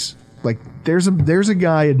things, like there's a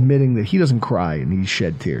guy admitting that he doesn't cry and he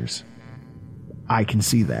shed tears. I can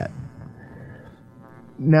see that.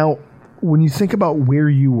 Now, when you think about where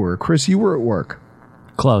you were, Chris, you were at work.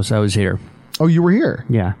 Close. I was here. Oh, you were here?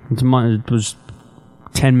 Yeah. It was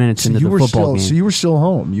 10 minutes into the football game. So you were still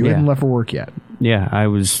home. You hadn't left for work yet. Yeah, I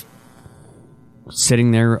was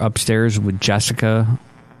sitting there upstairs with Jessica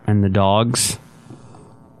and the dogs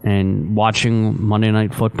and watching Monday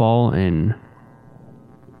Night Football, and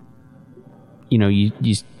you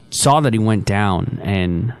saw that he went down,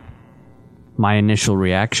 and my initial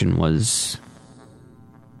reaction was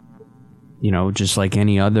just like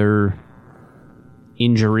any other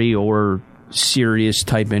injury or serious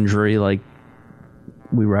type injury, like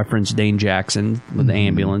we referenced Dane Jackson with the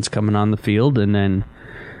ambulance coming on the field, and then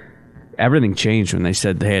everything changed when they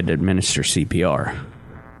said they had to administer CPR.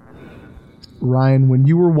 Ryan, when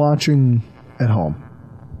you were watching at home,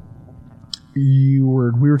 we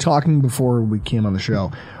were talking before we came on the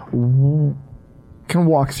show. Kind of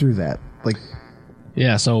walk through that, like.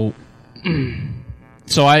 Yeah, so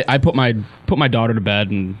I put my daughter to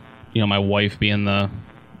bed, and my wife, being the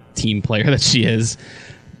team player that she is,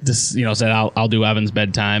 just said I'll do Evan's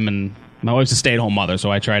bedtime, and my wife's a stay-at-home mother,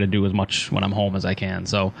 so I try to do as much when I'm home as I can.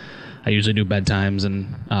 So I usually do bedtimes,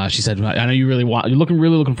 and she said, I know you're really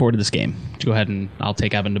looking forward to this game. Go ahead and I'll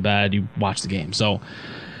take Evan to bed. You watch the game. So,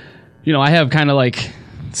 I have kind of like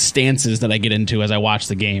stances that I get into as I watch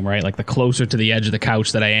the game, right? Like the closer to the edge of the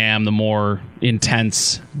couch that I am, the more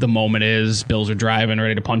intense the moment is. Bills are driving,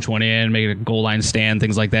 ready to punch one in, make a goal line stand,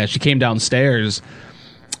 things like that. She came downstairs,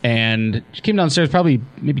 probably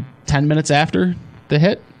maybe 10 minutes after the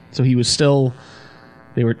hit. So he was still,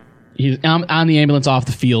 he's on the ambulance off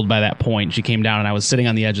the field by that point. She came down, and I was sitting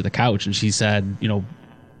on the edge of the couch, and she said,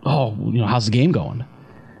 how's the game going?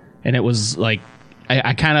 And it was like,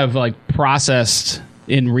 I kind of like processed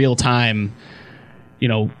in real time,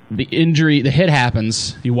 the injury, the hit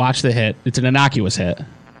happens, you watch the hit, it's an innocuous hit,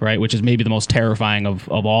 right? Which is maybe the most terrifying of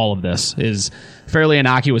all of this, is fairly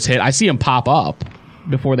innocuous hit. I see him pop up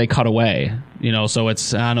before they cut away, so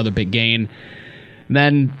it's another big gain. And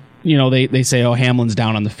then, they say, Hamlin's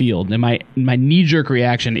down on the field. And my knee-jerk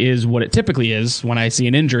reaction is what it typically is when I see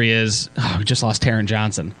an injury is, we just lost Taron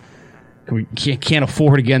Johnson. We can't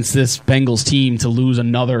afford against this Bengals team to lose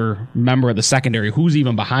another member of the secondary. Who's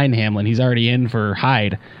even behind Hamlin? He's already in for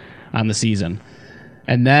Hyde on the season.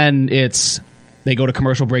 And then they go to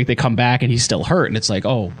commercial break, they come back, and he's still hurt. And it's like,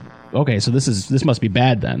 oh, okay, so this must be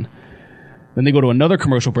bad then. Then they go to another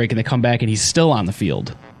commercial break, and they come back, and he's still on the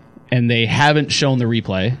field. And they haven't shown the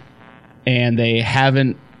replay, and they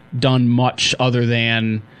haven't done much other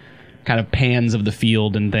than kind of pans of the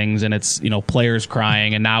field and things, and it's players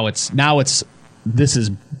crying, and now it's this is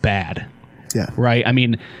bad. Yeah. Right? I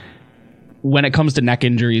mean, when it comes to neck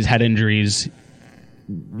injuries, head injuries,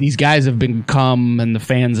 these guys have become, and the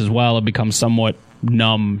fans as well, have become somewhat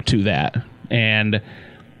numb to that. And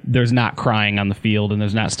there's not crying on the field, and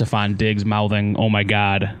there's not Stephon Diggs mouthing, "Oh my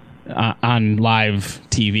God," on live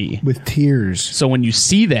TV with tears. So when you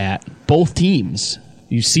see that, both teams,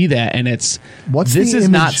 you see that, and this is image,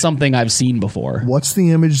 not something I've seen before. What's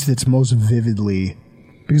the image that's most vividly,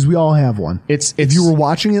 because we all have one. If you were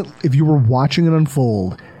watching it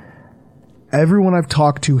unfold, everyone I've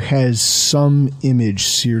talked to has some image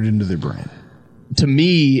seared into their brain. To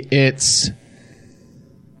me, they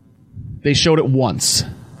showed it once.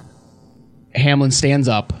 Hamlin stands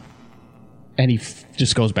up, and he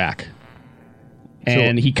just goes back.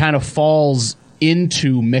 And he kind of falls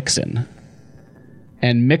into Mixon.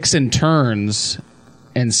 And Mixon turns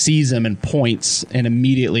and sees him and points, and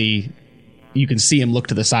immediately you can see him look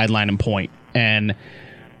to the sideline and point. And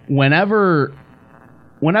whenever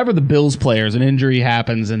the Bills players, an injury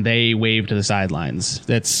happens and they wave to the sidelines,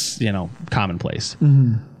 that's, commonplace.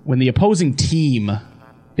 Mm-hmm. When the opposing team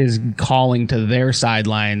is calling to their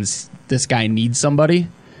sidelines, this guy needs somebody,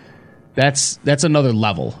 that's another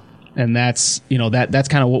level. And that's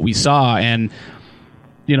kind of what we saw. And,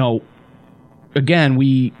 again,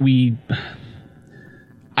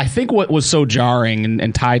 I think what was so jarring,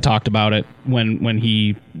 and Ty talked about it when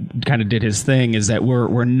he kind of did his thing, is that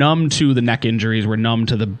we're numb to the neck injuries, we're numb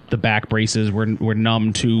to the back braces, we're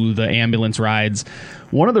numb to the ambulance rides.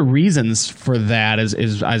 One of the reasons for that is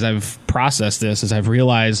as I've processed this, as I've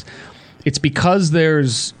realized, it's because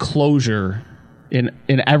there's closure in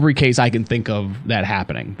every case I can think of that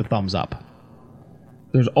happening. The thumbs up.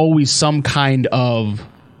 There's always some kind of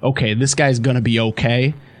okay, this guy's going to be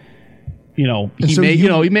okay.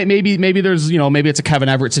 Maybe there's, maybe it's a Kevin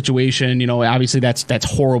Everett situation. Obviously that's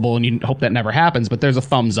horrible, and you hope that never happens. But there's a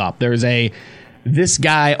thumbs up. There's this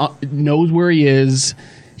guy knows where he is.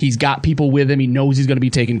 He's got people with him. He knows he's going to be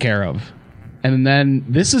taken care of. And then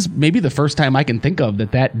this is maybe the first time I can think of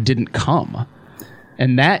that didn't come.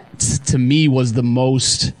 And that, to me, was the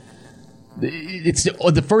most... It's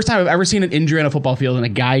the first time I've ever seen an injury on a football field and a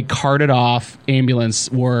guy carted off ambulance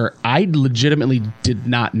where I legitimately did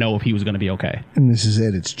not know if he was going to be okay. And this is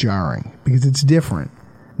it. It's jarring because it's different.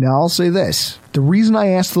 Now, I'll say this. The reason I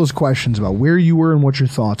asked those questions about where you were and what your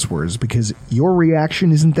thoughts were is because your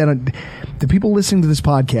reaction isn't that... the people listening to this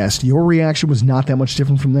podcast, your reaction was not that much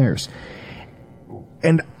different from theirs.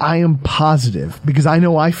 And I am positive, because I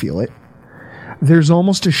know I feel it, there's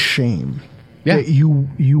almost a shame that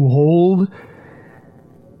you hold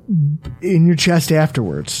in your chest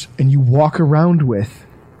afterwards and you walk around with,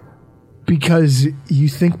 because you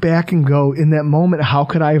think back and go, in that moment, how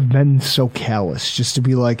could I have been so callous just to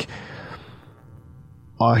be like,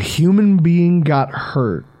 a human being got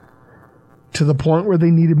hurt to the point where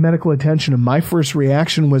they needed medical attention, and my first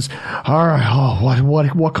reaction was, all right,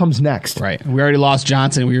 what comes next? Right. We already lost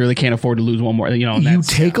Johnson. We really can't afford to lose one more. You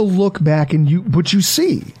take a look back but you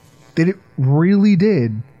see that it really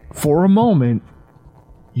did, for a moment,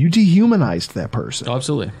 you dehumanized that person. Oh,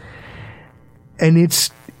 absolutely. And it's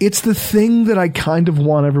the thing that I kind of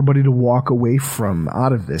want everybody to walk away from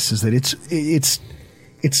out of this, is that it's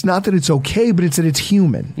not that it's okay, but it's that it's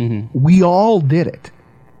human. Mm-hmm. We all did it.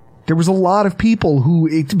 There was a lot of people who,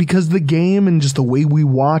 because the game and just the way we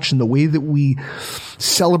watch and the way that we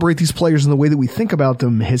celebrate these players and the way that we think about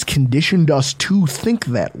them has conditioned us to think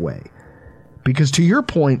that way. Because to your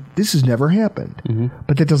point, this has never happened. Mm-hmm.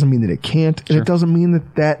 But that doesn't mean that it can't. And it doesn't mean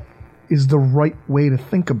that is the right way to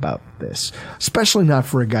think about this. Especially not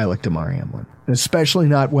for a guy like Damar Hamlin. And especially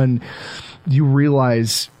not when you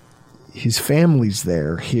realize his family's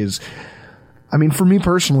there. For me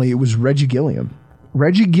personally, it was Reggie Gilliam.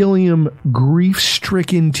 Reggie Gilliam,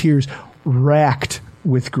 grief-stricken, tears, racked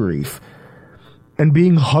with grief, and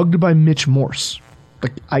being hugged by Mitch Morse.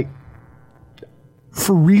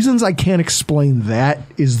 For reasons I can't explain, that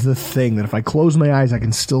is the thing that if I close my eyes, I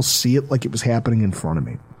can still see it like it was happening in front of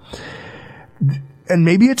me. And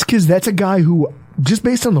maybe it's because that's a guy who, just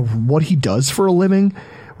based on what he does for a living,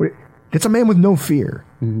 it's a man with no fear.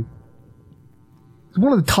 Mm-hmm. He's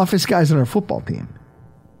one of the toughest guys on our football team.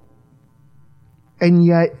 And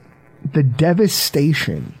yet, the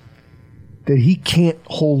devastation that he can't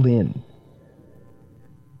hold in.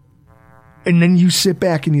 And then you sit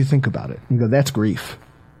back and you think about it. And you go, that's grief.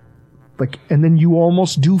 And then you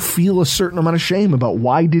almost do feel a certain amount of shame about,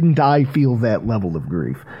 why didn't I feel that level of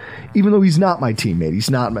grief? Even though he's not my teammate.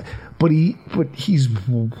 He's not but he's...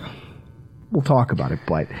 We'll talk about it,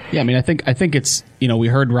 but... Yeah, I think it's... we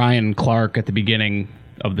heard Ryan Clark at the beginning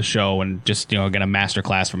of the show, and just get a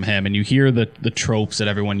masterclass from him, and you hear the tropes that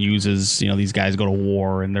everyone uses. These guys go to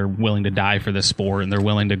war and they're willing to die for this sport, and they're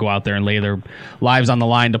willing to go out there and lay their lives on the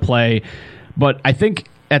line to play. But I think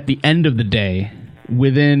at the end of the day,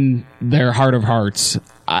 within their heart of hearts,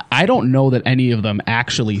 I don't know that any of them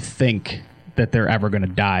actually think that they're ever going to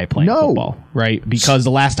die playing football, right? Because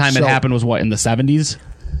the last time it happened was in the 70s?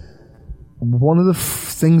 One of the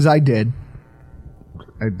things I did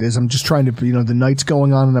is I'm just trying to, the night's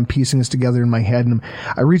going on and I'm piecing this together in my head, and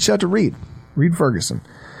I reached out to Reed Ferguson.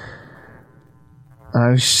 And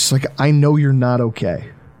I was just like, I know you're not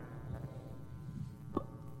okay.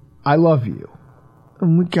 I love you.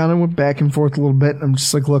 And we kind of went back and forth a little bit. And I'm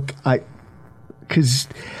just like, look, because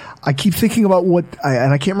I keep thinking about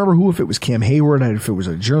and I can't remember who, if it was Cam Hayward, if it was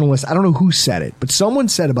a journalist, I don't know who said it, but someone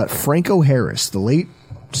said about Franco Harris, the late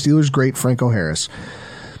Steelers great Franco Harris,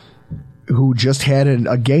 who just had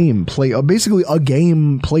a game basically a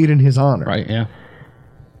game played in his honor. Right, yeah.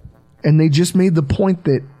 And they just made the point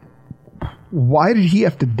that, why did he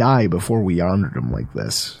have to die before we honored him like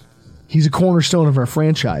this? He's a cornerstone of our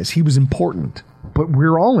franchise. He was important. But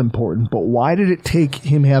we're all important. But why did it take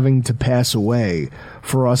him having to pass away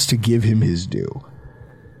for us to give him his due?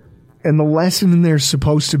 And the lesson in there is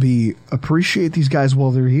supposed to be, appreciate these guys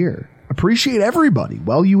while they're here. Appreciate everybody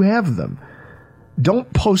while you have them.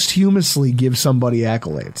 Don't posthumously give somebody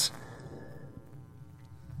accolades.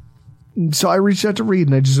 So I reached out to Reed,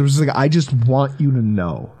 and I just want you to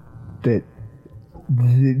know that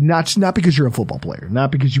not because you're a football player,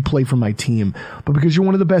 not because you play for my team, but because you're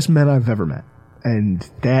one of the best men I've ever met. And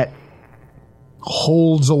that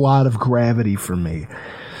holds a lot of gravity for me.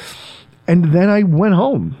 And then I went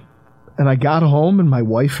home. And I got home, and my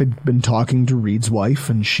wife had been talking to Reed's wife,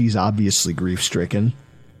 and she's obviously grief-stricken.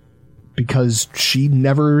 because she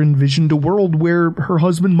never envisioned a world where her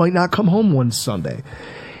husband might not come home one Sunday.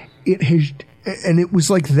 And it was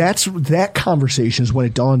like that conversation is when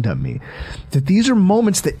it dawned on me that these are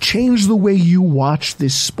moments that change the way you watch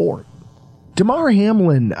this sport. Damar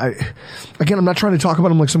Hamlin, I'm not trying to talk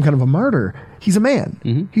about him like some kind of a martyr. He's a man.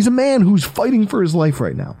 Mm-hmm. He's a man who's fighting for his life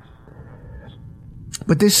right now.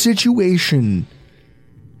 But this situation,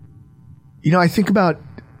 I think about,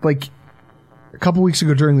 like, a couple weeks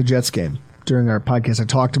ago during the Jets game, during our podcast, I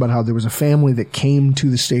talked about how there was a family that came to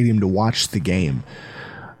the stadium to watch the game.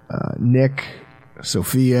 Nick,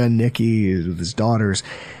 Sophia, Nikki with his daughters.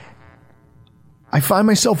 I find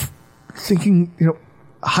myself thinking,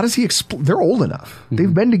 how does he explain? They're old enough. Mm-hmm.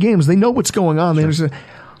 They've been to games. They know what's going on. Sure. They understand.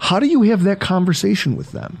 How do you have that conversation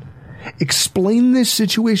with them? Explain this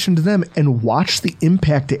situation to them and watch the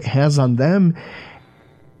impact it has on them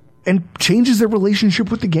and changes their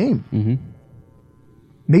relationship with the game. Mm-hmm.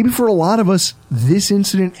 Maybe for a lot of us, this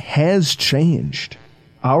incident has changed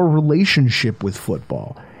our relationship with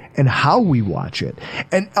football and how we watch it.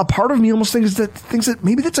 And a part of me almost thinks that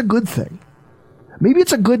maybe that's a good thing. Maybe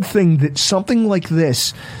it's a good thing that something like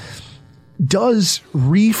this does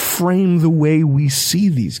reframe the way we see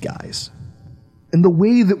these guys and the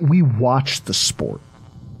way that we watch the sport.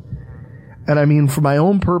 And I mean, for my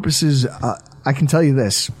own purposes, I can tell you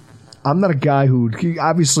this. I'm not a guy who,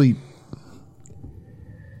 obviously,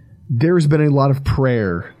 there's been a lot of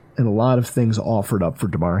prayer and a lot of things offered up for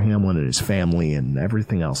Damar Hamlin and his family and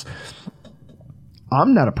everything else.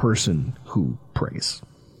 I'm not a person who prays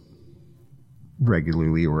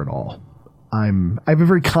regularly or at all. I have a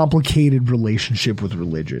very complicated relationship with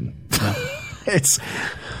religion. It's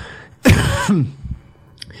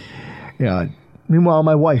yeah. Meanwhile,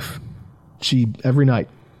 my wife, she every night,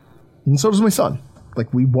 and so does my son.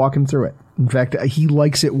 Like, we walk him through it. In fact, he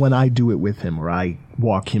likes it when I do it with him, or I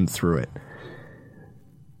walk him through it.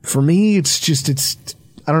 For me, it's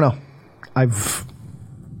I don't know. I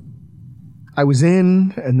was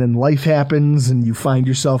in, and then life happens, and you find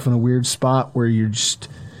yourself in a weird spot where you're just,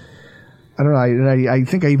 I don't know. I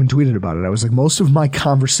think I even tweeted about it. I was like, most of my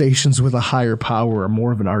conversations with a higher power are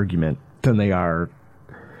more of an argument than they are.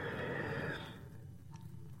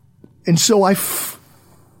 And so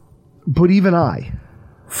but even I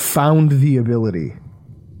found the ability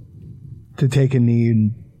to take a knee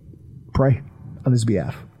and pray on his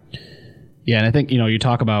behalf. Yeah, and I think, you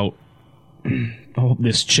talk about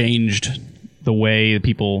this changed the way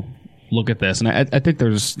people look at this, and I think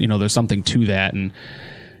there's something to that, and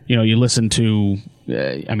you listen to,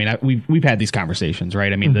 we've had these conversations,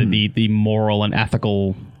 right? I mean, mm-hmm. the moral and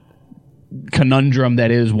ethical conundrum that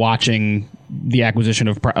is watching the acquisition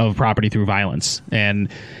of property through violence, and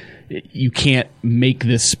you can't make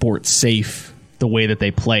this sport safe the way that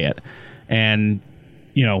they play it, and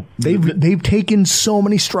they've taken so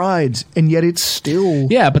many strides, and yet it's still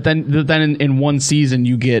but then in one season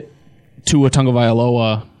you get Tua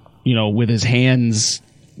Tagovailoa, with his hands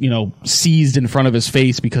seized in front of his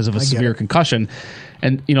face because of a severe concussion,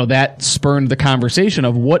 and that spurned the conversation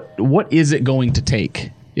of what is it going to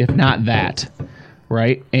take if not that,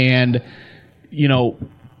 right? And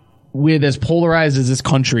with as polarized as this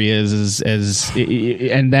country is,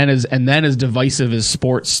 and then as divisive as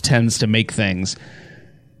sports tends to make things,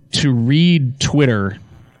 to read Twitter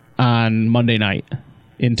on Monday night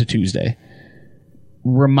into Tuesday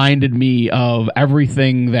reminded me of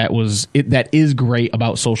everything that is great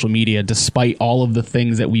about social media, despite all of the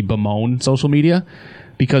things that we bemoan social media,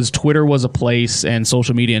 because Twitter was a place, and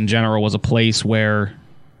social media in general was a place where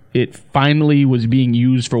it finally was being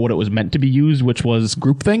used for what it was meant to be used, which was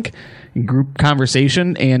groupthink and group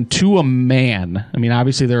conversation. And to a man, I mean,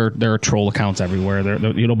 obviously there are troll accounts everywhere,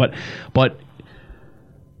 but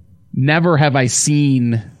never have I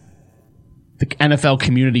seen the NFL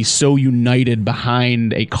community so united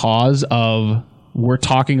behind a cause of, we're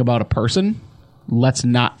talking about a person. Let's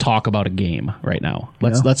not talk about a game right now.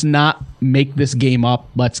 Let's not make this game up.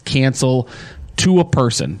 Let's cancel to a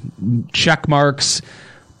person. Check marks,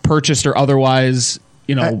 purchased or otherwise.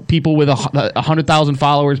 People with 100,000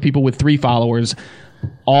 followers, people with 3 followers,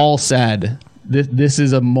 all said, this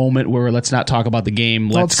is a moment where let's not talk about the game.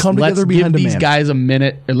 Let's come together behind these guys a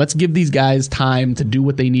minute. Or let's give these guys time to do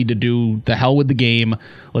what they need to do. The hell with the game.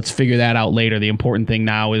 Let's figure that out later. The important thing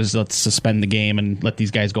now is let's suspend the game and let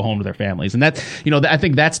these guys go home to their families. And that, I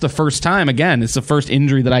think that's the first time. Again, it's the first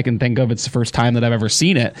injury that I can think of. It's the first time that I've ever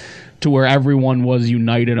seen it to where everyone was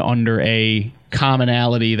united under a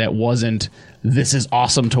commonality that wasn't, this is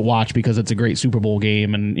awesome to watch because it's a great Super Bowl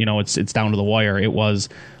game and it's down to the wire. It was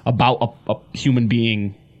about a human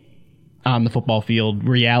being on the football field,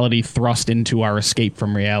 reality thrust into our escape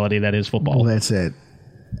from reality that is football. Well, that's it.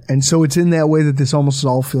 And so it's in that way that this almost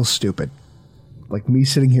all feels stupid. Like me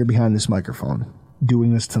sitting here behind this microphone,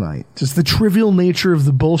 doing this tonight. Just the trivial nature of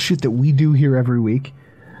the bullshit that we do here every week.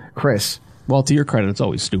 Chris. Well, to your credit, it's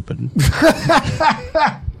always stupid.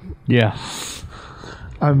 Yeah.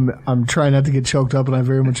 I'm trying not to get choked up, and I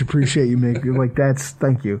very much appreciate you making like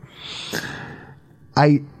thank you.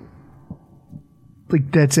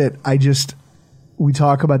 That's it. We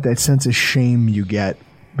talk about that sense of shame you get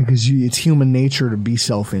because it's human nature to be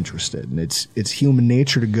self-interested, and it's human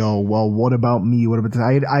nature to go, well, what about me? What about this?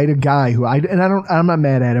 I had a guy who I'm not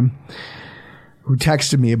mad at him, who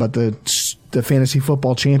texted me about the fantasy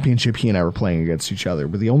football championship he and I were playing against each other.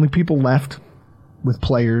 We're the only people left with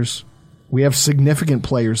players. We have significant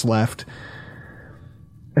players left.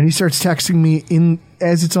 And he starts texting me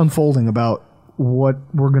as it's unfolding about what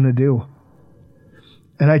we're going to do.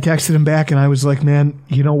 And I texted him back and I was like, man,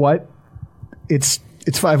 you know what? It's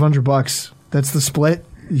 $500. That's the split.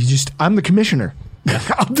 I'm the commissioner. Yeah.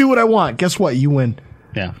 I'll do what I want. Guess what? You win.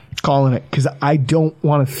 Yeah. Calling it, because I don't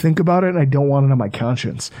want to think about it and I don't want it on my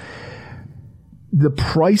conscience. The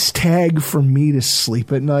price tag for me to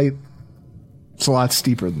sleep at night, it's a lot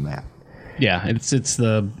steeper than that. Yeah, it's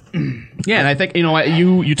the yeah, and I think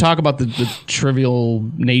you talk about the trivial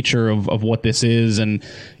nature of what this is, and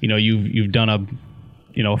you've done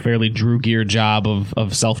a fairly Drew Gear job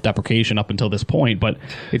of self-deprecation up until this point, but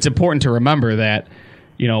it's important to remember that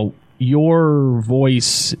your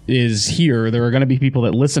voice is here. There are going to be people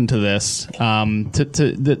that listen to this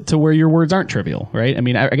to where your words aren't trivial, right? I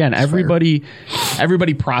mean, again, everybody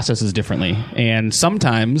processes differently, and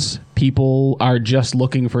sometimes people are just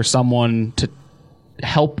looking for someone to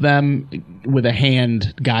help them with a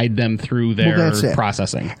hand, guide them through their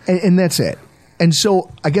processing. And that's it. And so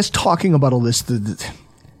I guess talking about all this,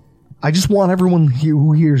 I just want everyone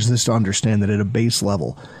who hears this to understand that at a base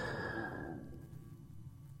level,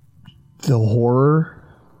 the horror,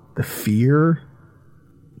 the fear,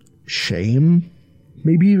 shame,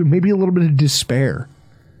 maybe a little bit of despair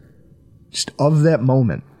just of that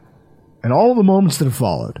moment and all the moments that have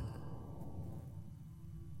followed.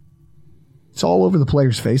 It's all over the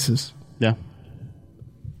players' faces. Yeah.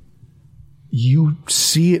 You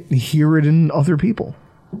see it and hear it in other people.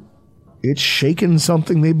 It's shaken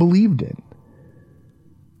something they believed in.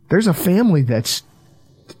 There's a family that's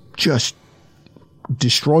just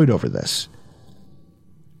destroyed over this.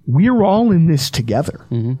 We're all in this together.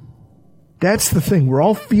 Mm-hmm. That's the thing. We're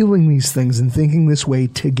all feeling these things and thinking this way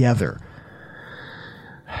together.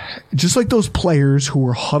 Just like those players who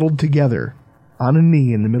were huddled together on a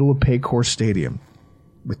knee in the middle of Paycor Stadium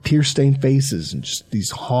with tear-stained faces and just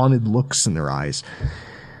these haunted looks in their eyes.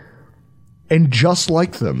 And just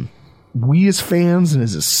like them, we as fans and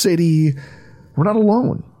as a city, we're not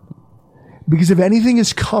alone. Because if anything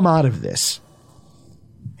has come out of this,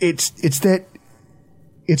 it's the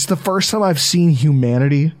first time I've seen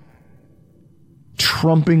humanity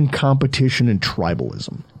trumping competition and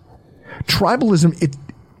tribalism. Tribalism,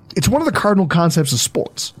 it's one of the cardinal concepts of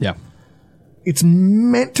sports. Yeah. It's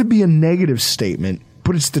meant to be a negative statement,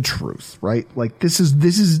 but it's the truth, right? Like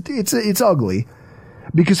it's ugly.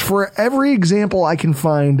 Because for every example I can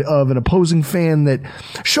find of an opposing fan that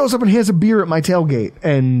shows up and has a beer at my tailgate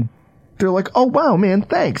and they're like, oh, wow, man,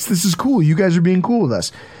 thanks. This is cool. You guys are being cool with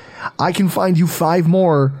us. I can find you 5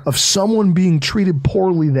 more of someone being treated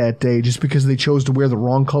poorly that day just because they chose to wear the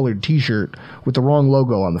wrong colored T-shirt with the wrong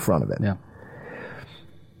logo on the front of it. Yeah.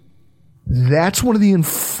 That's one of the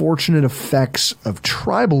unfortunate effects of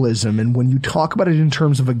tribalism. And when you talk about it in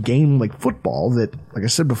terms of a game like football that, like I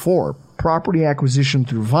said before, property acquisition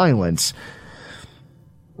through violence,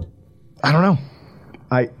 I don't know.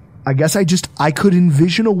 I guess I could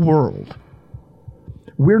envision a world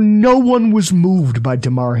where no one was moved by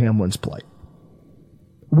Damar Hamlin's plight,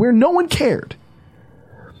 where no one cared,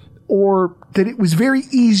 or that it was very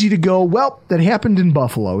easy to go, well, that happened in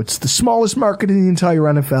Buffalo. It's the smallest market in the entire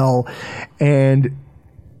NFL, and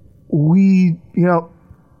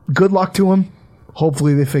good luck to them.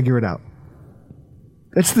 Hopefully they figure it out.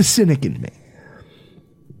 That's the cynic in me.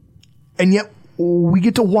 And yet we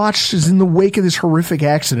get to watch, as in the wake of this horrific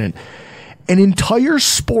accident, an entire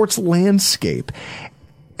sports landscape,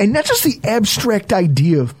 and not just the abstract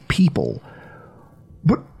idea of people,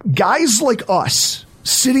 but guys like us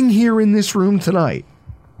sitting here in this room tonight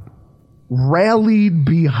rallied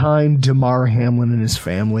behind Damar Hamlin and his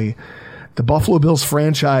family, the Buffalo Bills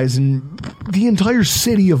franchise, and the entire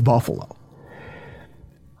city of Buffalo.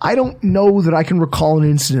 I don't know that I can recall an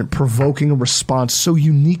incident provoking a response so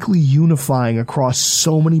uniquely unifying across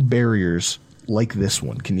so many barriers like this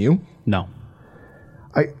one. Can you? No.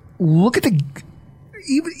 I look at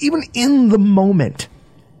even in the moment,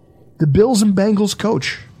 the Bills and Bengals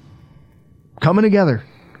coach coming together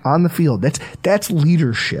on the field. That's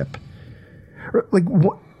leadership. Like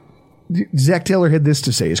what Zach Taylor had this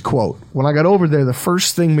to say, his quote, "When I got over there, the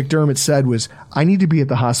first thing McDermott said was, I need to be at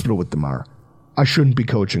the hospital with Damar. I shouldn't be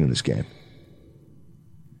coaching in this game."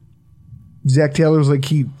 Zach Taylor was like,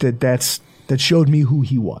 that showed me who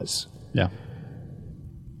he was. Yeah.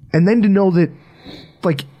 And then to know that,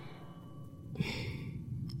 like,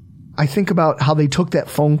 I think about how they took that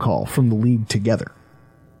phone call from the league together.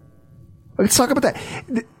 Let's talk about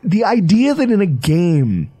that. The idea that in a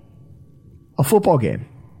game, a football game,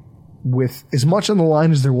 with as much on the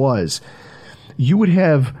line as there was, you would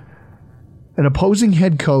have an opposing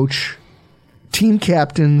head coach, team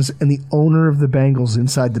captains, and the owner of the Bengals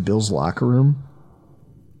inside the Bills locker room.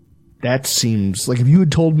 That seems like if you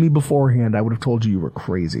had told me beforehand, I would have told you were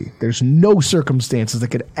crazy. There's no circumstances that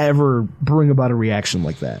could ever bring about a reaction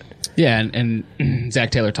like that. Yeah, and Zach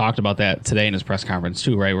Taylor talked about that today in his press conference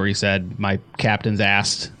too, right? Where he said, my captains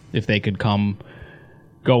asked if they could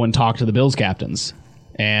go and talk to the Bills captains.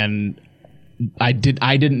 And I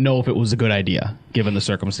didn't know if it was a good idea given the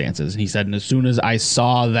circumstances. And he said, and as soon as I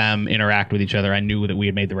saw them interact with each other, I knew that we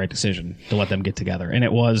had made the right decision to let them get together. And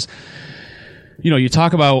it was, you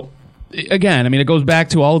talk about, again, I mean, it goes back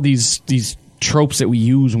to all of these tropes that we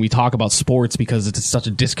use when we talk about sports because it's such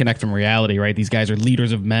a disconnect from reality, right? These guys are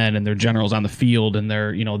leaders of men and they're generals on the field and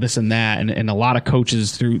they're, this and that. And a lot of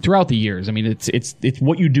coaches throughout the years, I mean, it's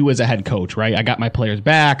what you do as a head coach, right? I got my players'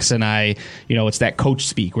 backs and it's that coach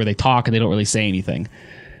speak where they talk and they don't really say anything.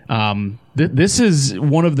 This is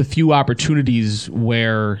one of the few opportunities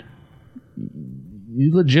where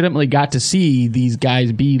you legitimately got to see these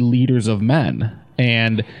guys be leaders of men.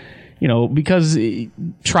 And because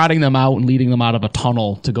trotting them out and leading them out of a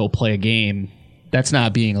tunnel to go play a game, that's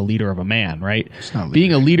not being a leader of a man, right?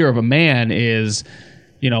 Being a leader of a man is,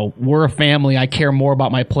 we're a family. I care more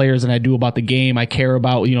about my players than I do about the game. I care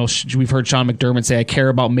about, we've heard Sean McDermott say, I care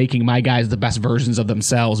about making my guys the best versions of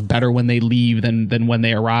themselves, better when they leave than when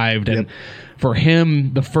they arrived. And for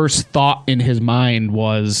him, the first thought in his mind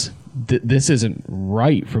was, this isn't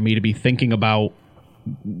right for me to be thinking about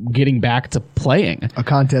getting back to playing. A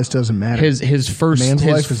contest doesn't matter. His first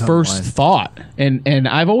thought, and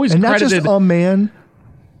I've always credited, not just a man,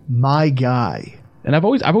 my guy. And I've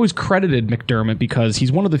always credited McDermott because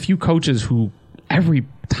he's one of the few coaches who every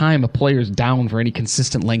time a player's down for any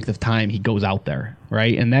consistent length of time, he goes out there,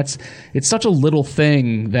 right? And it's such a little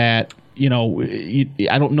thing that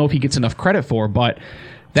I don't know if he gets enough credit for, but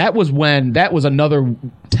that was another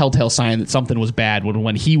telltale sign that something was bad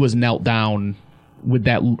when he was knelt down with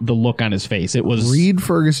the look on his face. It was Reed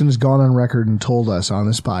Ferguson has gone on record and told us on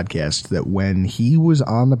this podcast that when he was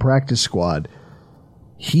on the practice squad,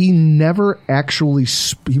 he never actually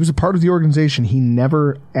he was a part of the organization. He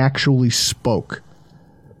never actually spoke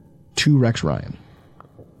to Rex Ryan.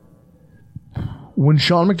 When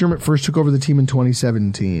Sean McDermott first took over the team in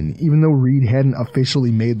 2017, even though Reed hadn't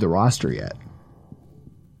officially made the roster yet,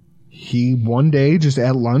 he one day just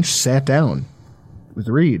at lunch sat down with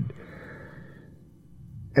Reed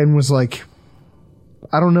and was like,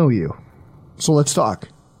 I don't know you, so let's talk.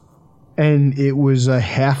 And it was a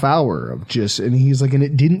half hour of and he's like, and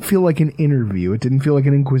it didn't feel like an interview. It didn't feel like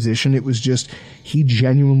an inquisition. It was just, he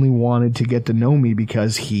genuinely wanted to get to know me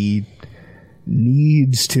because he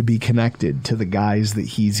needs to be connected to the guys that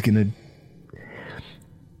he's going to.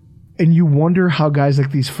 And you wonder how guys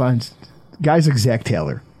like these guys like Zach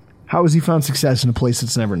Taylor, how has he found success in a place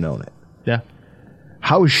that's never known it? Yeah.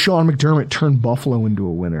 How has Sean McDermott turned Buffalo into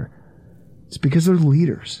a winner? It's because they're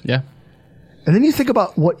leaders. Yeah. And then you think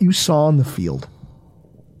about what you saw on the field.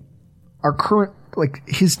 Our current,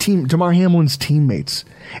 his team, Damar Hamlin's teammates,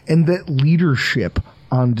 and that leadership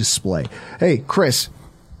on display. Hey, Chris,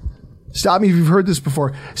 stop me if you've heard this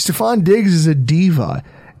before. Stephon Diggs is a diva,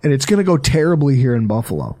 and it's going to go terribly here in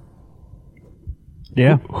Buffalo.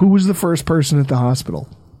 Yeah. Who was the first person at the hospital?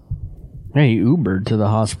 Hey, Ubered to the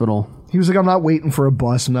hospital. He was like, I'm not waiting for a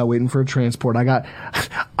bus. I'm not waiting for a transport. I got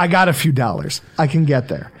a few dollars. I can get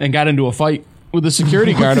there. And got into a fight with a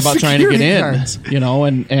security guard about trying to get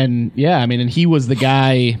in. And yeah, I mean, and he was the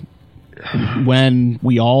guy when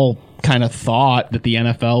we all kind of thought that the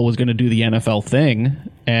NFL was going to do the NFL thing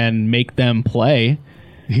and make them play.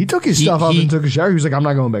 He took his stuff up and took a shower. He was like, I'm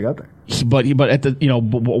not going back up there. But at the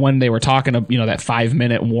when they were talking of that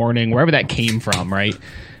 5-minute warning, wherever that came from, right?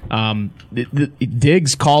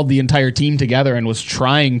 Diggs called the entire team together and was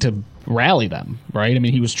trying to rally them, right? I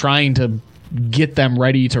mean, he was trying to get them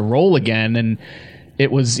ready to roll again, and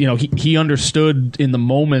it was he understood in the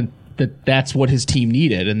moment that's what his team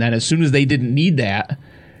needed. And then as soon as they didn't need that,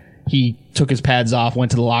 he took his pads off,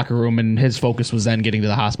 went to the locker room, and his focus was then getting to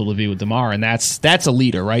the hospital to be with DeMar. And that's a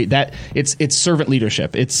leader, right? That it's servant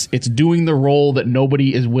leadership. It's doing the role that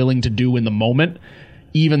nobody is willing to do in the moment,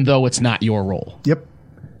 even though it's not your role. Yep.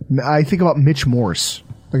 I think about Mitch Morse.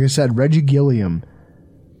 Like I said, Reggie Gilliam.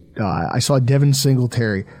 I saw Devin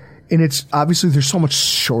Singletary. And it's obviously they're so much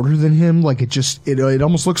shorter than him. Like it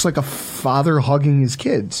almost looks like a father hugging his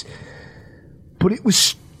kids. But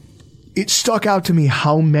it stuck out to me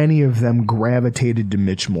how many of them gravitated to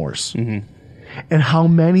Mitch Morse. Mm-hmm. And how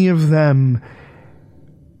many of them,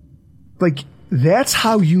 like, that's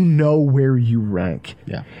how you know where you rank.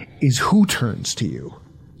 Yeah. Is who turns to you,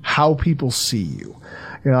 how people see you.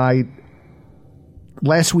 You know,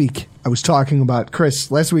 last week I was talking about,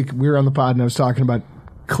 Chris, last week we were on the pod and I was talking about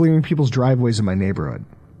clearing people's driveways in my neighborhood.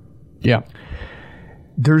 Yeah.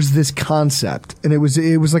 There's this concept, and it was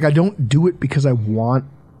like I don't do it because I want.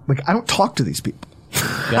 Like, I don't talk to these people.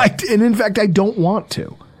 Yeah. And in fact, I don't want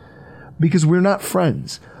to. Because we're not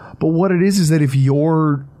friends. But what it is that if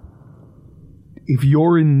you're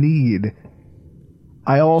in need,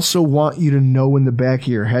 I also want you to know in the back of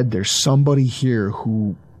your head there's somebody here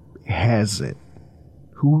who has it.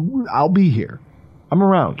 Who I'll be here. I'm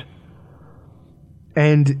around.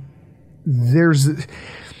 And there's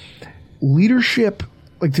leadership.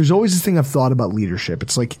 Like, there's always this thing I've thought about leadership.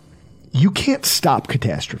 It's like, you can't stop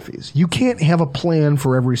catastrophes. You can't have a plan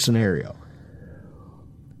for every scenario.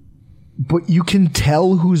 But you can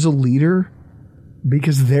tell who's a leader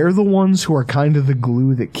because they're the ones who are kind of the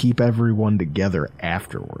glue that keep everyone together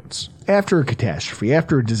afterwards. After a catastrophe,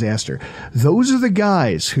 after a disaster. Those are the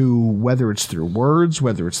guys who, whether it's through words,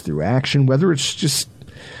 whether it's through action, whether it's just,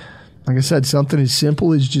 like I said, something as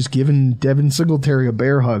simple as just giving Devin Singletary a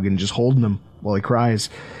bear hug and just holding him while he cries,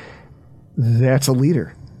 that's a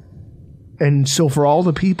leader. And so for all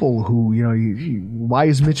the people who, you know, why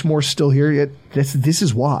is Mitch Morse still here yet? This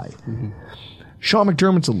is why. Mm-hmm. Sean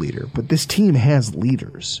McDermott's a leader, but this team has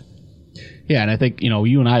leaders. Yeah, and I think, you know,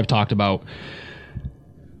 you and I have talked about,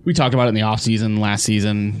 we talked about it in the offseason last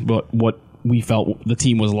season, but what we felt the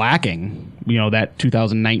team was lacking. You know, that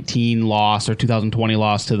 2019 loss or 2020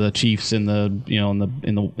 loss to the Chiefs in the, you know,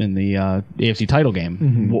 in the AFC title game.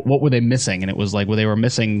 Mm-hmm. What were they missing? And it was like, well, they were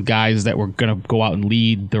missing guys that were going to go out and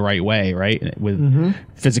lead the right way, right? With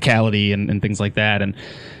physicality and things like that. And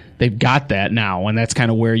they've got that now, and that's kind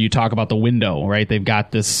of where you talk about the window, right? They've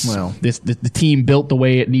got this, the team built the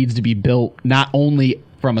way it needs to be built, not only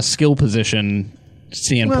from a skill position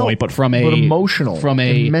standpoint, but from emotional, from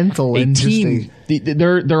a mental, a and team.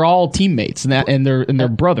 They're all teammates, and they're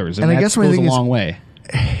brothers, and I guess goes a long way.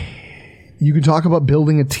 You can talk about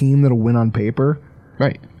building a team that'll win on paper,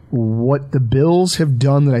 right? What the Bills have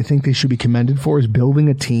done that I think they should be commended for is building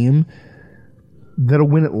a team that'll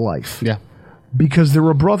win at life. Yeah, because they're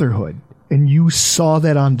a brotherhood, and you saw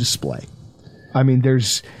that on display. I mean,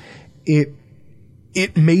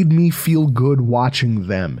 It made me feel good watching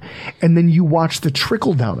them. And then you watch the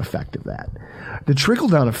trickle-down effect of that. The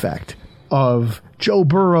trickle-down effect of Joe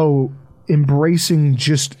Burrow embracing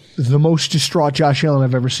just the most distraught Josh Allen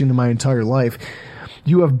I've ever seen in my entire life.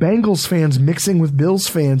 You have Bengals fans mixing with Bills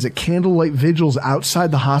fans at candlelight vigils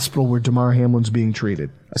outside the hospital where Damar Hamlin's being treated.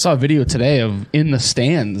 I saw a video today of in the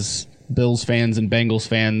stands, Bills fans and Bengals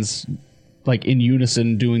fans like in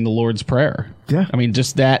unison doing the Lord's Prayer. Yeah. I mean,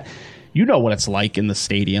 just that. You know what it's like in the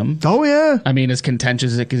stadium. Oh, yeah. I mean, as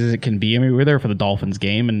contentious as it can be. I mean, we were there for the Dolphins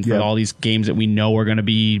game and for all these games that we know are going to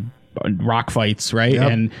be rock fights, right?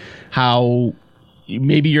 Yep. And how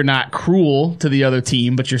maybe you're not cruel to the other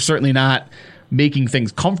team, but you're certainly not making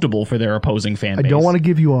things comfortable for their opposing fan base. I don't want to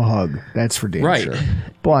give you a hug. That's for damn sure.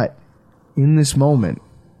 But in this moment,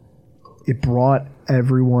 it brought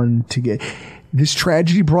everyone together. This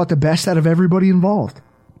tragedy brought the best out of everybody involved.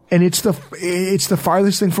 And it's the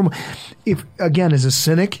farthest thing from, if again, as a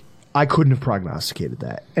cynic, I couldn't have prognosticated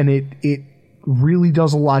that. And it really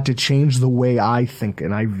does a lot to change the way I think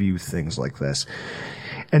and I view things like this.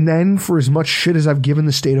 And then for as much shit as I've given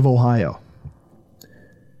the state of Ohio,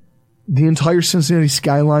 the entire Cincinnati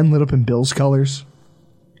skyline lit up in Bills colors.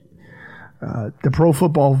 The Pro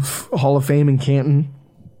Football Hall of Fame in Canton.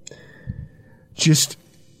 Just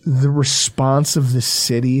the response of the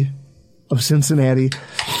city of Cincinnati.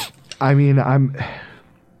 I mean,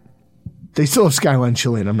 they still have Skyline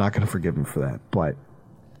Chili, and I'm not going to forgive them for that. But,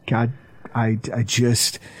 God, I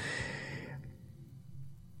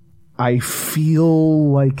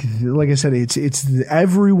feel like I said, it's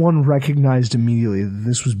everyone recognized immediately that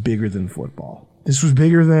this was bigger than football. This was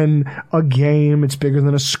bigger than a game. It's bigger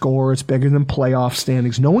than a score. It's bigger than playoff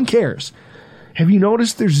standings. No one cares. Have you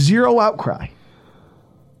noticed there's zero outcry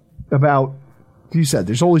about, you said,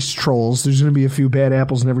 there's always trolls, there's going to be a few bad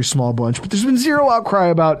apples in every small bunch, but there's been zero outcry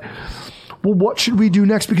about, well, what should we do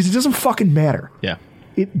next? Because it doesn't fucking matter. Yeah.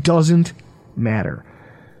 It doesn't matter.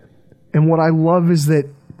 And what I love is that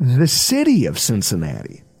the city of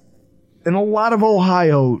Cincinnati and a lot of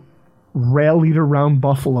Ohio rallied around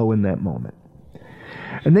Buffalo in that moment.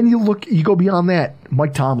 And then you go beyond that.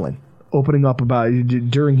 Mike Tomlin opening up about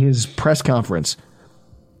during his press conference,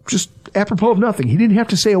 just apropos of nothing. He didn't have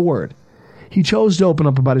to say a word. He chose to open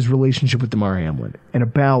up about his relationship with Damar Hamlin and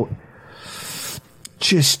about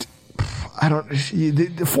just,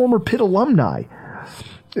 the former Pitt alumni,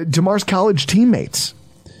 Damar's college teammates,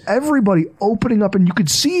 everybody opening up, and you could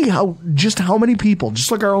see how many people,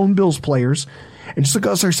 just like our own Bills players, and just like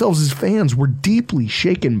us ourselves as fans, were deeply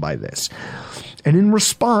shaken by this. And in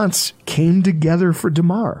response, came together for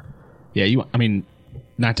Damar. Yeah,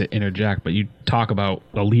 not to interject, but you talk about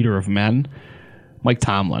a leader of men, Mike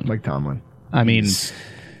Tomlin. I mean,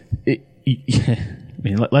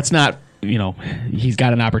 let's not, he's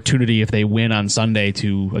got an opportunity if they win on Sunday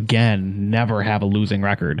to, again, never have a losing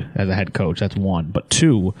record as a head coach. That's one. But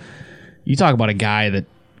two, you talk about a guy that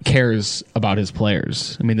cares about his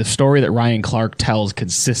players. I mean, the story that Ryan Clark tells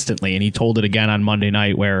consistently, and he told it again on Monday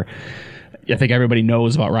night, where I think everybody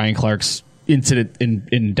knows about Ryan Clark's incident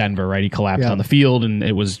in Denver, right? He collapsed on the field, and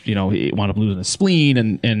it was, he wound up losing his spleen,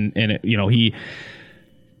 and he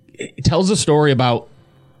tells a story about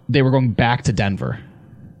they were going back to Denver,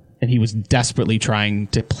 and he was desperately trying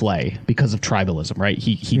to play because of tribalism, right?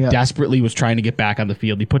 He desperately was trying to get back on the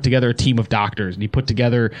field. He put together a team of doctors, and he put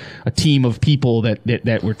together a team of people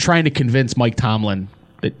that were trying to convince Mike Tomlin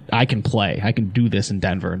that I can play. I can do this in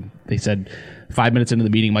Denver. And they said 5 minutes into the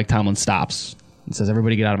meeting, Mike Tomlin stops and says,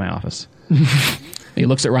 everybody get out of my office. He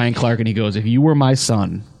looks at Ryan Clark and he goes, if you were my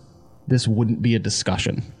son, this wouldn't be a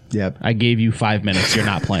discussion. Yep. I gave you 5 minutes. You're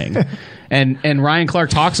not playing. And Ryan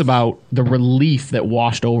Clark talks about the relief that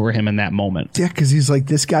washed over him in that moment. Yeah, because he's like,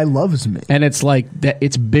 this guy loves me. And it's like that.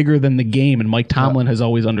 It's bigger than the game. And Mike Tomlin has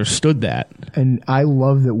always understood that. And I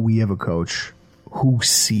love that we have a coach who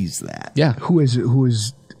sees that. Yeah. Who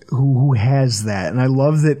has that. And I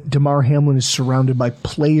love that Damar Hamlin is surrounded by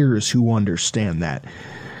players who understand that.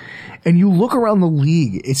 And you look around the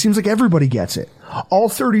league, it seems like everybody gets it. All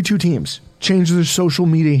 32 teams change their social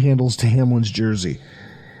media handles to Hamlin's jersey.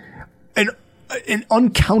 An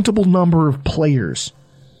uncountable number of players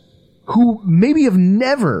who maybe have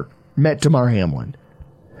never met Damar Hamlin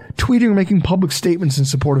tweeting or making public statements in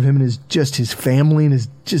support of him and his family and his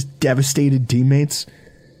just devastated teammates.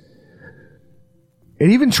 It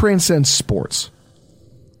even transcends sports.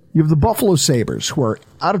 You have the Buffalo Sabres, who are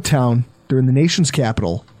out of town. They're in the nation's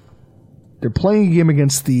capital. They're playing a game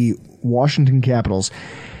against the Washington Capitals,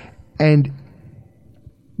 and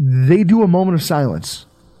they do a moment of silence.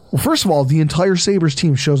 Well, first of all, the entire Sabres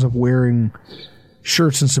team shows up wearing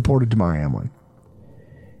shirts in support of Damar Hamlin.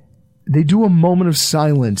 They do a moment of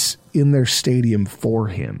silence in their stadium for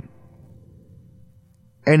him.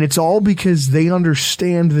 And it's all because they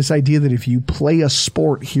understand this idea that if you play a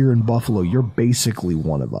sport here in Buffalo, you're basically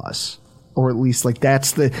one of us. Or at least like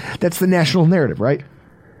that's the national narrative, right?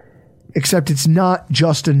 Except it's not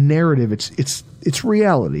just a narrative, it's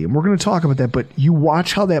reality. And we're going to talk about that, but you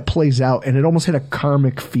watch how that plays out and it almost had a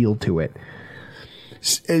karmic feel to it.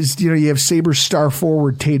 As you have Sabres star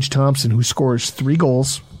forward Tage Thompson, who scores 3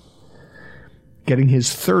 goals, getting his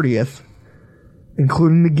 30th,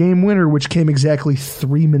 including the game winner, which came exactly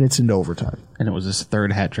 3 minutes into overtime. And it was his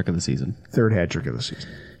 3rd hat trick of the season.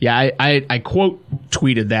 Yeah, I quote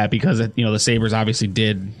tweeted that because the Sabres obviously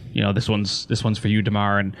did. This one's for you,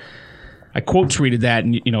 Damar, and I quote tweeted that,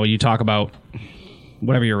 and you talk about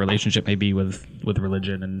whatever your relationship may be with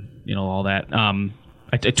religion and all that.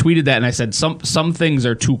 I tweeted that and I said some things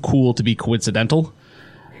are too cool to be coincidental,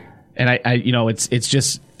 and I it's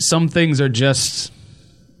just some things are just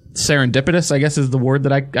serendipitous, I guess is the word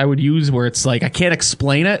that I would use, where it's like I can't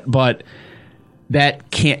explain it, but that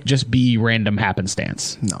can't just be random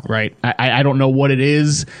happenstance. No. Right? I don't know what it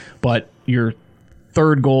is, but your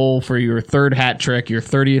 3rd goal for your 3rd hat trick, your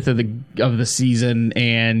 30th of the season,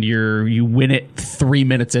 and you win it 3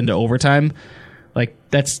 minutes into overtime. Like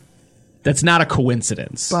that's not a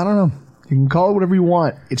coincidence. I don't know. You can call it whatever you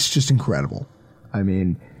want. It's just incredible. I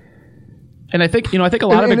mean, and I think a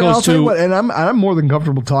lot of it goes to. And I'm more than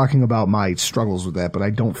comfortable talking about my struggles with that, but I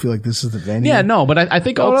don't feel like this is the venue. Yeah, no, but I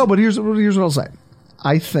think. Oh no, but here's what I'll say.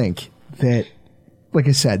 I think that, like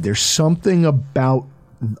I said, there's something about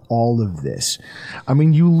all of this. I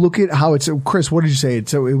mean, you look at how it's. Chris, what did you say?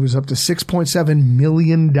 So it was up to $6.7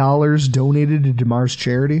 million donated to Damar's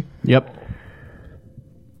charity. Yep.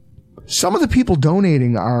 Some of the people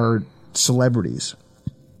donating are celebrities.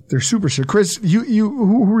 They're superstars. Chris,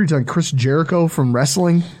 who were you talking? Chris Jericho from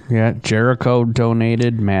wrestling? Yeah, Jericho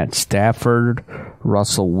donated. Matt Stafford,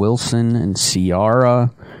 Russell Wilson, and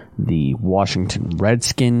Ciara. The Washington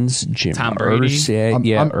Redskins, Jim Tom Brady.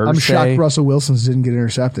 Irsay. I'm shocked Russell Wilson's didn't get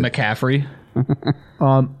intercepted. McCaffrey.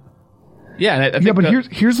 Yeah, but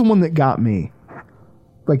here's the one that got me.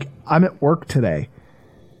 Like, I'm at work today,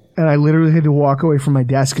 and I literally had to walk away from my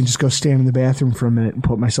desk and just go stand in the bathroom for a minute and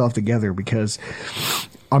put myself together because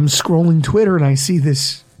I'm scrolling Twitter and I see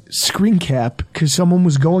this screen cap because someone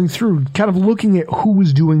was going through, kind of looking at who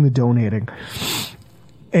was doing the donating.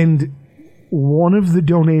 And one of the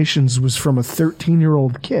donations was from a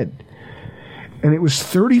 13-year-old kid, and it was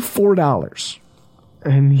 $34.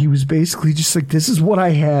 And he was basically just like, this is what I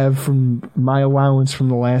have from my allowance from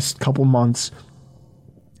the last couple months.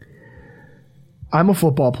 I'm a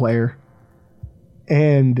football player,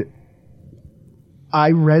 and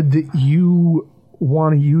I read that you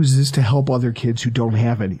want to use this to help other kids who don't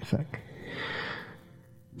have anything.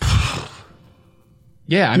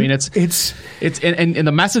 Yeah, I mean, it's and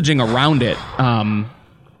the messaging around it,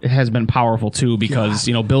 it has been powerful too, because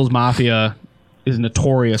Bills Mafia is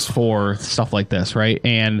notorious for stuff like this, right?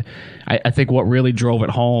 And I think what really drove it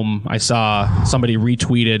home, I saw somebody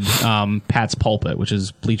retweeted Pat's Pulpit, which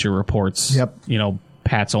is Bleacher Report's,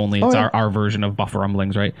 Pat's Only. It's our version of Buffer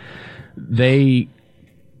Rumblings, right? They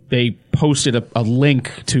posted a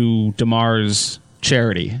link to DeMar's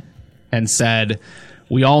charity and said,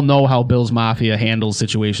 we all know how Bills Mafia handles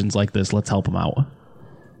situations like this. Let's help him out.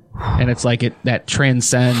 And it's like that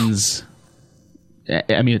transcends.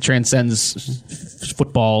 I mean, it transcends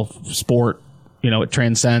football, sport. It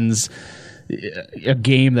transcends a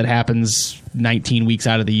game that happens 19 weeks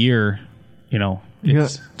out of the year. So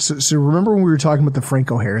remember when we were talking about the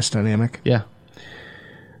Franco Harris dynamic? Yeah.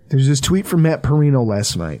 There's this tweet from Matt Perino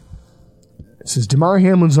last night. It says, DeMar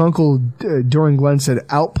Hamlin's uncle, Dorian Glenn, said,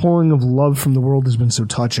 outpouring of love from the world has been so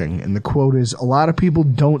touching. And the quote is, a lot of people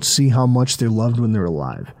don't see how much they're loved when they're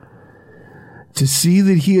alive. To see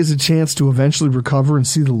that he has a chance to eventually recover and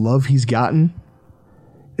see the love he's gotten,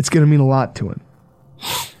 it's going to mean a lot to him.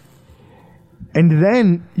 And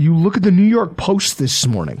then you look at the New York Post this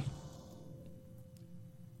morning.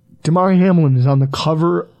 DeMar Hamlin is on the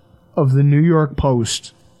cover of the New York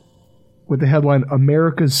Post with the headline,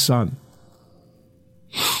 America's Son.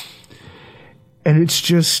 And it's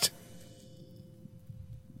just,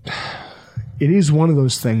 it is one of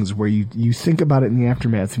those things where you think about it in the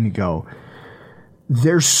aftermath and you go,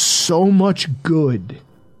 there's so much good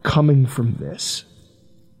coming from this.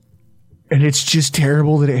 And it's just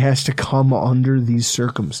terrible that it has to come under these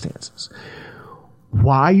circumstances.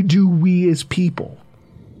 Why do we as people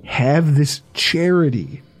have this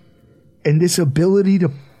charity and this ability to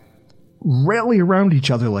rally around each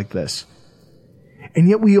other like this? And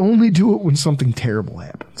yet we only do it when something terrible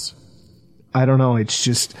happens. I don't know. It's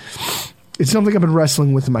something I've been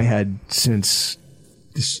wrestling with in my head since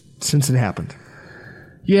it happened.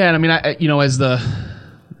 Yeah, and I mean, I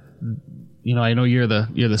know you're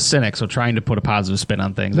the cynic, so trying to put a positive spin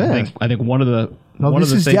on things. Yeah. I think one of the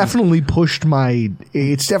things definitely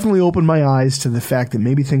it's definitely opened my eyes to the fact that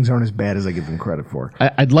maybe things aren't as bad as I give them credit for.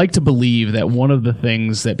 I'd like to believe that one of the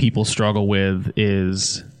things that people struggle with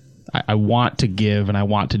is I want to give and I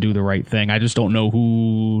want to do the right thing. I just don't know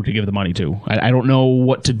who to give the money to. I don't know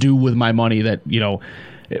what to do with my money, that,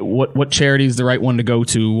 what charity is the right one to go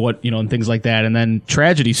to, and things like that. And then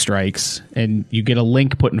tragedy strikes and you get a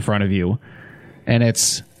link put in front of you and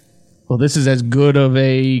it's, well, this is as good of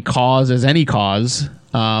a cause as any cause.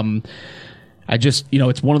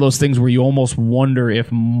 It's one of those things where you almost wonder if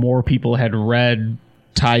more people had read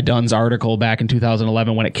Ty Dunne's article back in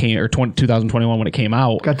 2011 when it came, or 2021 when it came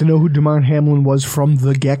out. Got to know who DeMar Hamlin was from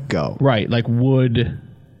the get-go. Right. Like, would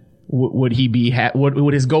he be,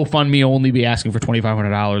 would his GoFundMe only be asking for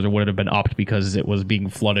 $2,500, or would it have been upped because it was being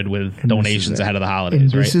flooded with donations ahead of the holidays?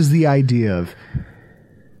 And this is the idea of,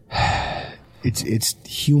 it's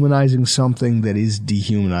humanizing something that is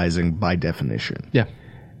dehumanizing by definition. Yeah.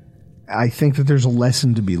 I think that there's a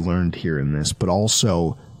lesson to be learned here in this, but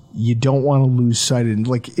also you don't want to lose sight of,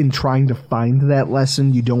 like, in trying to find that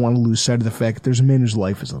lesson, you don't want to lose sight of the fact that there's a man whose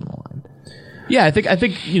life is on the line. Yeah, I think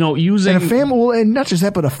using... And a family, well, and not just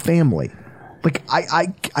that, but a family. Like,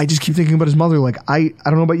 I just keep thinking about his mother. Like, I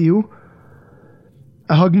don't know about you,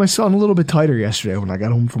 I hugged my son a little bit tighter yesterday when I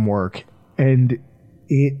got home from work, and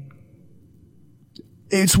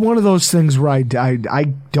it's one of those things where I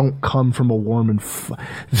don't come from a warm and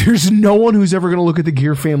there's no one who's ever going to look at the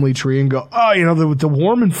Gear family tree and go, oh, you know, the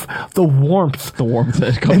warmth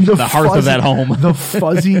that comes from the hearth of that home, the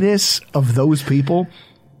fuzziness of those people.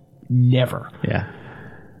 Never. Yeah.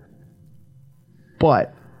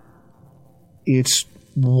 But it's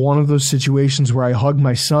one of those situations where I hug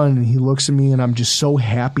my son and he looks at me and I'm just so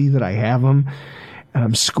happy that I have him, and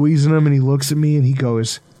I'm squeezing him and he looks at me and he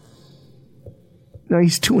goes, no,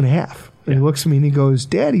 he's 2.5. And he looks at me and he goes,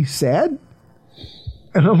 Daddy, sad?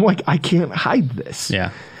 And I'm like, I can't hide this.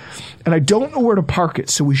 Yeah. And I don't know where to park it.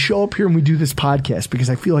 So we show up here and we do this podcast because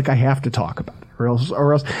I feel like I have to talk about it or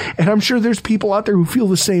else. And I'm sure there's people out there who feel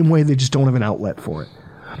the same way. They just don't have an outlet for it.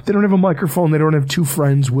 They don't have a microphone. They don't have two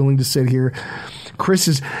friends willing to sit here. Chris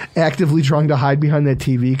is actively trying to hide behind that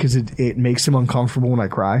TV because it makes him uncomfortable when I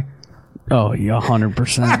cry. Oh, yeah,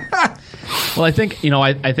 100%. Well, I think,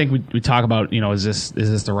 I think we talk about, is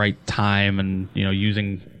this the right time, and,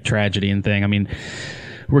 using tragedy and thing. I mean,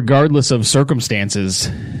 regardless of circumstances,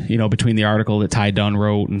 between the article that Ty Dunne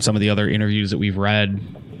wrote and some of the other interviews that we've read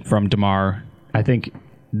from DeMar, I think,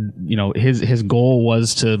 his goal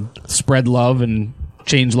was to spread love and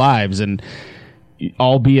change lives, and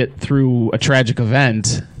albeit through a tragic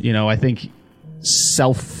event, I think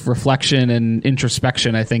self-reflection and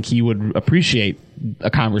introspection, I think he would appreciate a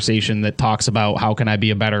conversation that talks about how can I be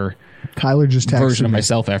a better Tyler just texted version of me.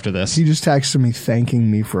 myself after this. He just texted me thanking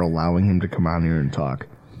me for allowing him to come on here and talk.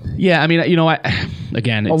 Yeah, I mean,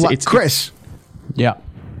 again, it's Chris. Yeah.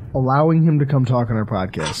 Allowing him to come talk on our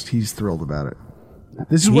podcast. He's thrilled about it.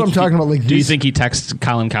 This is what I'm talking about. Like, do you think he texts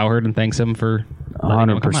Colin Cowherd and thanks him for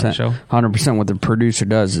 100%? 100%. What the producer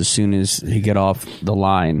does as soon as he get off the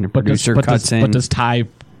line, the producer cuts in. But does Ty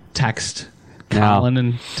text Colin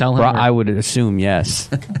and tell him? I would assume yes.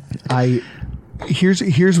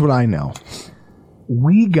 Here's what I know.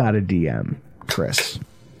 We got a DM, Chris.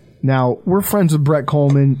 Now, we're friends with Brett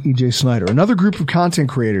Coleman, EJ Snyder, another group of content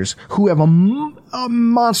creators who have a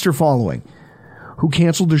monster following, who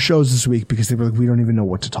canceled their shows this week because they were like, we don't even know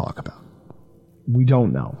what to talk about. We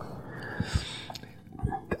don't know.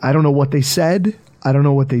 I don't know what they said. I don't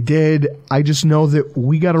know what they did. I just know that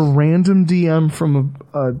we got a random DM from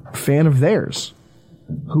a fan of theirs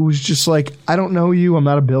who was just like, I don't know you. I'm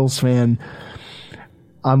not a Bills fan.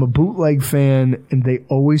 I'm a bootleg fan, and they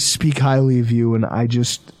always speak highly of you, and I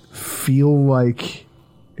just feel like,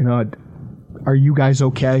 are you guys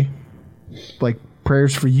okay? Like,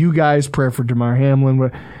 prayers for you guys, prayer for DeMar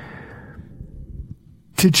Hamlin.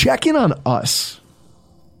 To check in on us,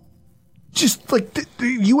 just like,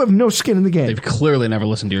 you have no skin in the game. They've clearly never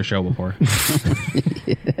listened to your show before.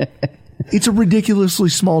 It's a ridiculously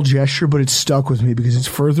small gesture, but it's stuck with me because it's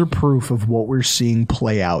further proof of what we're seeing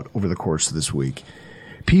play out over the course of this week.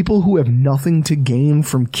 People who have nothing to gain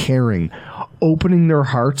from caring, opening their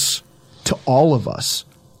hearts to all of us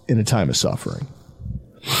in a time of suffering.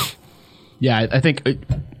 Yeah, I think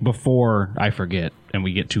before I forget and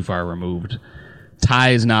we get too far removed,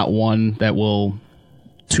 Ty is not one that will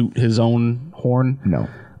toot his own horn. No.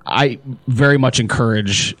 I very much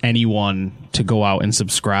encourage anyone to go out and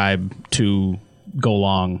subscribe to Go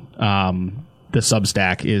Long. The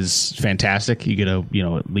Substack is fantastic. You get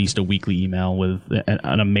at least a weekly email with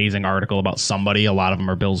an amazing article about somebody. A lot of them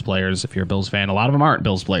are Bills players. If you're a Bills fan, a lot of them aren't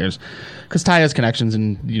Bills players because Ty has connections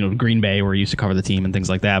in Green Bay where he used to cover the team and things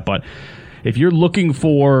like that. But if you're looking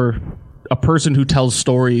for a person who tells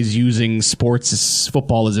stories using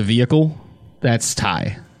football as a vehicle, that's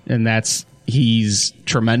Ty, and he's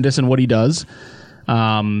tremendous in what he does.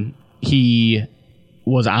 He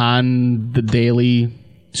was on the Daily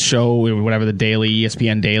Show, whatever, the Daily,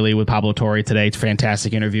 ESPN Daily with Pablo Torre today. It's a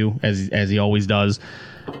fantastic interview, as he always does.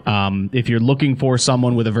 If you're looking for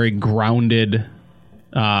someone with a very grounded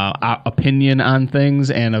opinion on things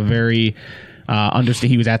and a very understand,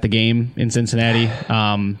 he was at the game in Cincinnati.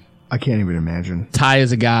 I can't even imagine. Ty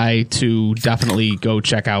is a guy to definitely go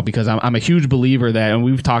check out because I'm a huge believer that, and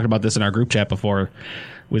we've talked about this in our group chat before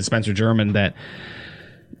with Spencer German, that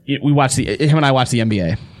him and I watch the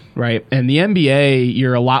NBA. Right. And the NBA,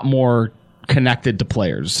 you're a lot more connected to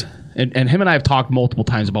players. And him and I have talked multiple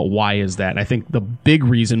times about why is that. And I think the big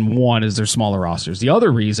reason, one, is they're smaller rosters. The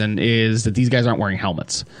other reason is that these guys aren't wearing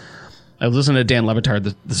helmets. I was listening to Dan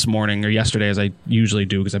Levitard this morning or yesterday, as I usually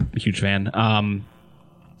do because I'm a huge fan.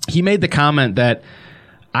 He made the comment that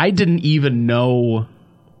I didn't even know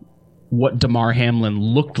what DeMar Hamlin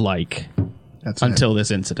looked like until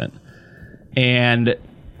this incident. And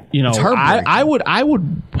I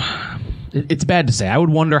would. It's bad to say. I would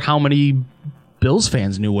wonder how many Bills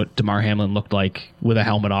fans knew what DeMar Hamlin looked like with a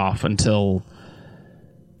helmet off until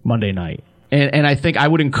Monday night. And I think I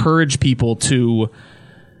would encourage people to,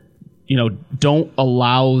 don't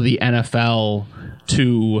allow the NFL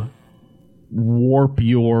to warp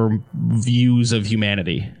your views of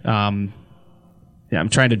humanity. I'm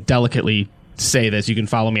trying to delicately say this. You can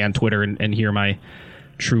follow me on Twitter and hear my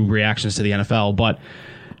true reactions to the NFL, but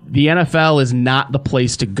the NFL is not the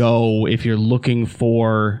place to go if you're looking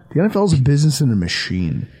for... The NFL is a business and a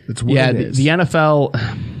machine. That's what it is. The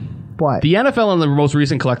NFL... But the NFL in the most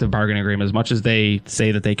recent collective bargaining agreement, as much as they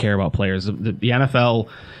say that they care about players, the NFL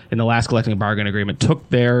in the last collective bargaining agreement took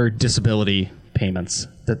their disability payments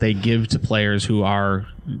that they give to players who are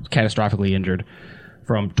catastrophically injured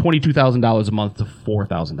from $22,000 a month to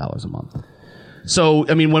 $4,000 a month. So,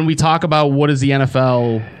 I mean, when we talk about what does the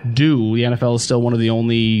NFL do, the NFL is still one of the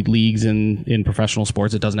only leagues in professional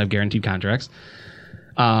sports that doesn't have guaranteed contracts.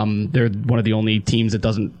 They're one of the only teams that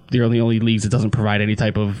doesn't. They're the only leagues that doesn't provide any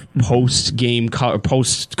type of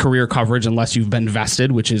post-career coverage unless you've been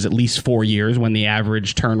vested, which is at least 4 years. When the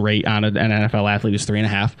average turn rate on an NFL athlete is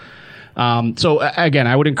 3.5. So again,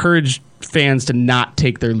 I would encourage fans to not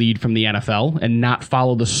take their lead from the NFL and not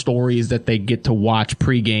follow the stories that they get to watch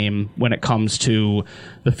pregame when it comes to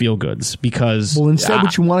the feel goods, because instead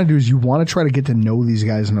what you want to do is you want to try to get to know these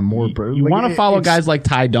guys in a more you want to follow guys like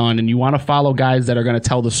Ty Dunne, and you want to follow guys that are going to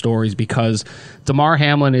tell the stories, because Damar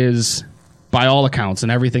Hamlin is, by all accounts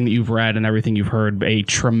and everything that you've read and everything you've heard, a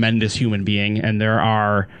tremendous human being, and there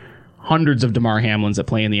are hundreds of Damar Hamlins that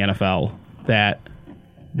play in the NFL that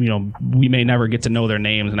we may never get to know their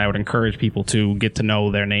names, and I would encourage people to get to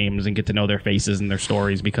know their names and get to know their faces and their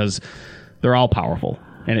stories, because they're all powerful.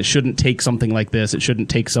 And it shouldn't take something like this. It shouldn't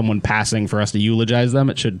take someone passing for us to eulogize them.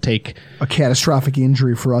 It should take a catastrophic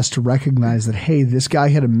injury for us to recognize that, hey, this guy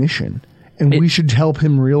had a mission, and we should help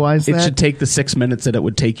him realize that. It should take the 6 minutes that it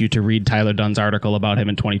would take you to read Tyler Dunne's article about him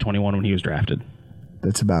in 2021 when he was drafted.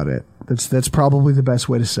 That's about it. That's probably the best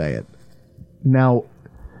way to say it. Now,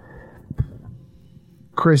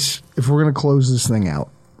 Chris, if we're going to close this thing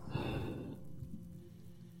out,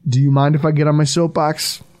 do you mind if I get on my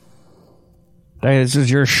soapbox? Hey, this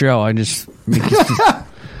is your show. I just make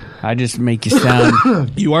you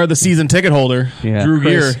sound... You are the season ticket holder, yeah. Drew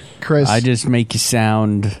Gear. Chris. I just make you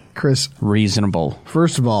sound reasonable.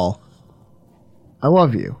 First of all, I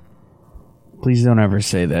love you. Please don't ever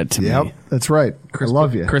say that to me. Yep, that's right. I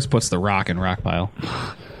love you. Chris puts the rock in Rockpile.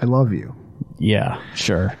 I love you. Yeah,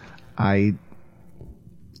 sure. I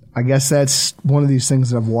guess that's one of these things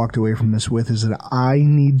that I've walked away from this with, is that I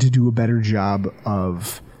need to do a better job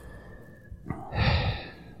of...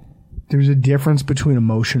 There's a difference between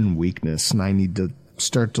emotion and weakness, and I need to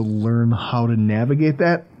start to learn how to navigate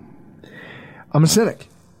that. I'm a cynic,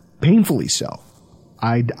 painfully so.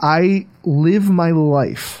 I live my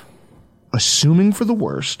life assuming for the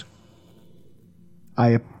worst.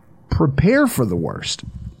 I prepare for the worst,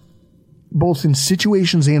 both in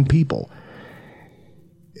situations and people.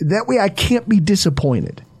 That way I can't be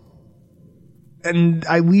disappointed. And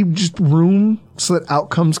I leave just room so that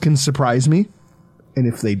outcomes can surprise me. And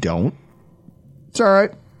if they don't, it's all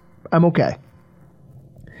right. I'm okay.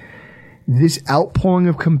 This outpouring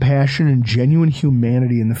of compassion and genuine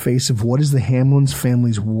humanity in the face of what is the Hamlins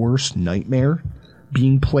family's worst nightmare,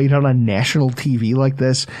 being played out on national TV like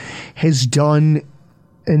this, has done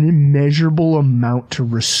an immeasurable amount to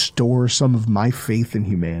restore some of my faith in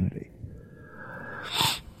humanity.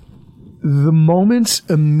 The moments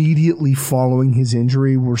immediately following his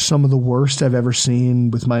injury were some of the worst I've ever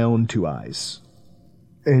seen with my own two eyes.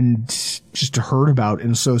 And just heard about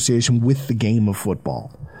in association with the game of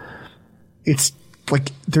football. It's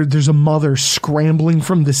like there's a mother scrambling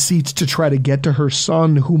from the seats to try to get to her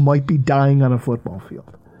son who might be dying on a football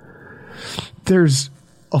field. There's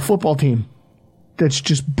a football team that's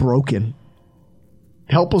just broken,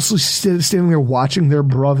 helplessly standing there watching their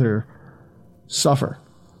brother suffer.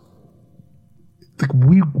 Like,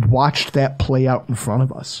 we watched that play out in front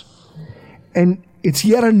of us. And it's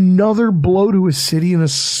yet another blow to a city and a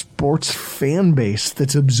sports fan base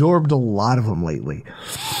that's absorbed a lot of them lately.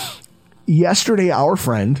 Yesterday, our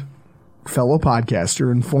friend, fellow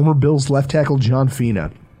podcaster, and former Bills left tackle John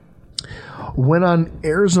Fina went on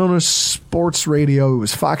Arizona Sports Radio, it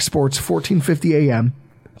was Fox Sports, 1450 AM,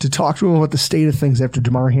 to talk to him about the state of things after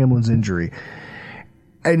Damar Hamlin's injury.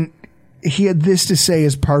 And he had this to say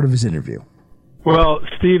as part of his interview. Well,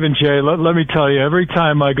 Steve and Jay, let me tell you, every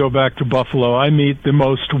time I go back to Buffalo, I meet the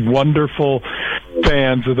most wonderful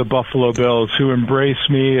fans of the Buffalo Bills who embrace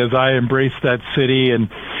me as I embrace that city, and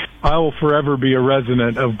I will forever be a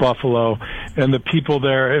resident of Buffalo and the people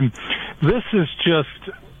there. And this is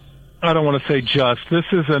just, I don't want to say just, this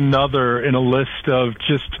is another in a list of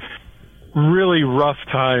just really rough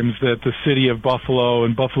times that the city of Buffalo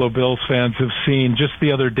and Buffalo Bills fans have seen. Just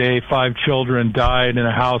the other day, 5 children died in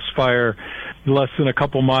a house fire less than a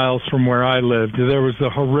couple miles from where I lived. There was a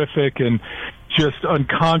horrific and just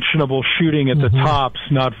unconscionable shooting at the Tops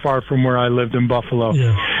not far from where I lived in Buffalo.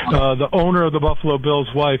 The owner of the Buffalo Bills'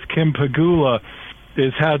 wife, Kim Pagula,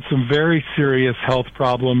 has had some very serious health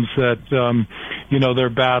problems that, they're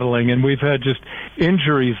battling. And we've had just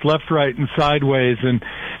injuries left, right, and sideways. And,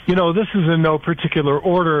 this is in no particular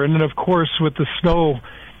order. And then, of course, with the snow,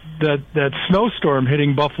 that snowstorm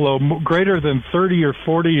hitting Buffalo, greater than 30 or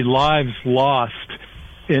 40 lives lost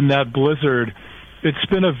in that blizzard. It's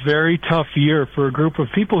been a very tough year for a group of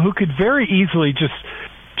people who could very easily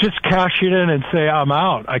just cash it in and say, I'm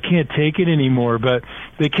out. I can't take it anymore. But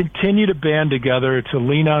they continue to band together, to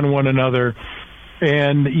lean on one another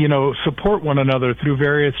and, support one another through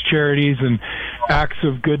various charities and acts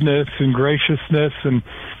of goodness and graciousness. And,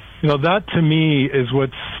 that to me is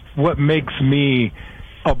what makes me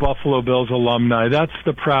a Buffalo Bills alumni. That's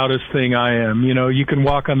the proudest thing I am. You can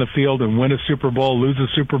walk on the field and win a Super Bowl, lose a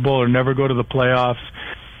Super Bowl, or never go to the playoffs.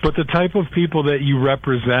 But the type of people that you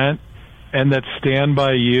represent and that stand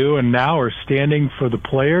by you and now are standing for the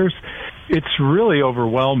players, it's really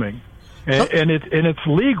overwhelming. And it's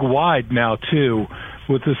league-wide now, too,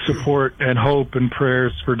 with the support and hope and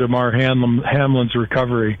prayers for Damar Hamlin's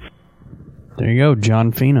recovery. There you go,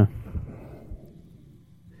 John Fina.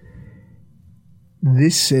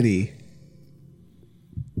 This city,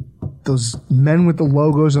 those men with the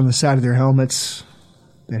logos on the side of their helmets,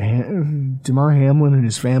 Damar Hamlin and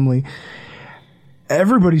his family,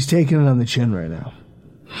 everybody's taking it on the chin right now.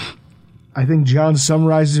 I think John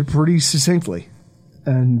summarizes it pretty succinctly.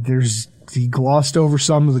 And he glossed over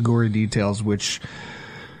some of the gory details, which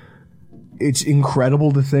it's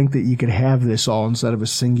incredible to think that you could have this all inside of a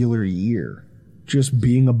singular year, just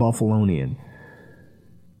being a Buffalonian.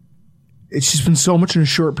 It's just been so much in a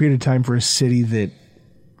short period of time for a city that,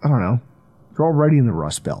 I don't know, you're already in the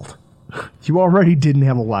Rust Belt. You already didn't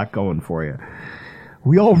have a lot going for you.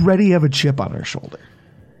 We already have a chip on our shoulder.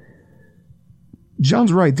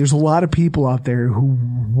 John's right. There's a lot of people out there who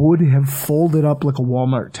would have folded up like a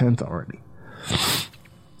Walmart tent already.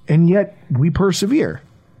 And yet, we persevere.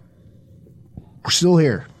 We're still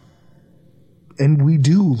here. And we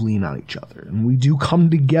do lean on each other. And we do come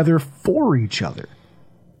together for each other.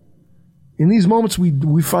 In these moments,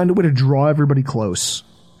 we find a way to draw everybody close,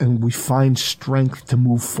 and we find strength to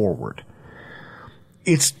move forward.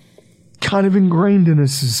 It's kind of ingrained in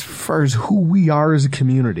us as far as who we are as a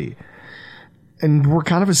community. And we're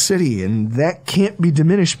kind of a city, and that can't be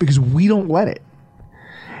diminished because we don't let it.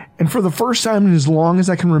 And for the first time in as long as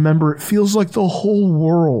I can remember, it feels like the whole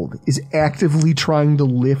world is actively trying to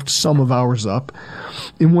lift some of ours up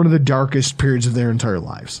in one of the darkest periods of their entire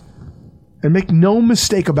lives. And make no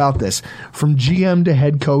mistake about this, from GM to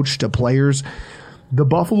head coach to players, the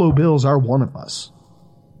Buffalo Bills are one of us.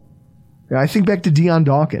 And I think back to Deion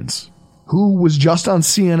Dawkins, who was just on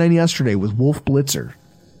CNN yesterday with Wolf Blitzer.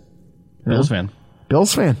 Bills fan.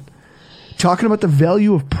 Bills fan. Talking about the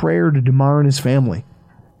value of prayer to Damar and his family.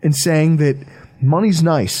 And saying that money's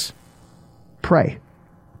nice. Pray.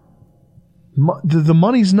 The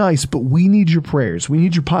money's nice, but we need your prayers. We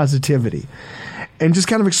need your positivity. And just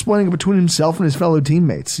kind of explaining it between himself and his fellow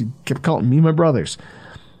teammates. He kept calling me my brothers.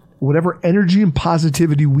 Whatever energy and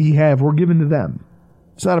positivity we have, we're giving to them.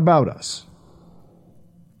 It's not about us.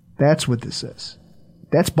 That's what this is.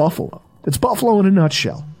 That's Buffalo. That's Buffalo in a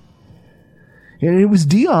nutshell. And it was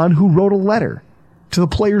Deion who wrote a letter to the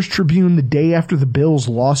Players Tribune the day after the Bills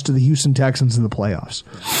lost to the Houston Texans in the playoffs.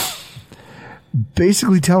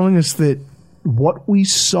 Basically telling us that what we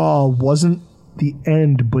saw wasn't the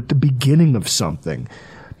end, but the beginning of something.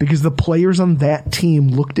 Because the players on that team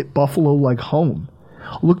looked at Buffalo like home.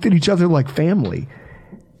 Looked at each other like family.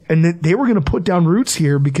 And that they were going to put down roots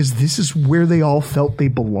here because this is where they all felt they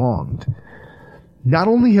belonged. Not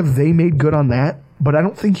only have they made good on that, but I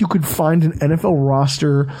don't think you could find an NFL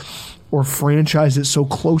roster or franchise that so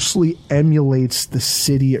closely emulates the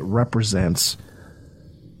city it represents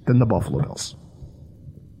than the Buffalo Bills.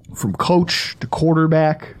 From coach to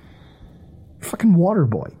quarterback, fucking water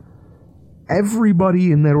boy.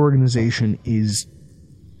 Everybody in that organization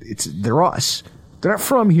they're us. They're not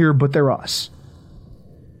from here, but they're us.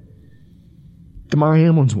 Damar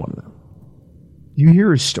Hamlin's one of them. You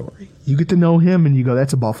hear his story. You get to know him and you go,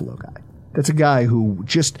 that's a Buffalo guy. That's a guy who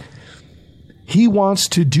he wants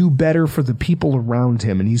to do better for the people around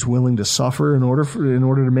him and he's willing to suffer in order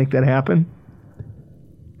to make that happen.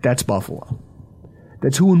 That's Buffalo.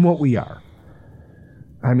 That's who and what we are.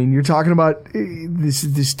 I mean, you're talking about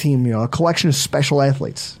this team, a collection of special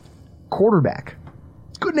athletes quarterback.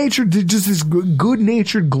 Good-natured, just this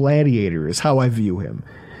good-natured gladiator is how I view him.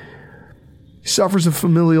 He suffers a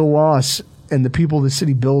familial loss, and the people of the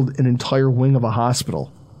city build an entire wing of a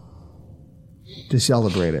hospital to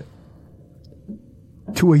celebrate it.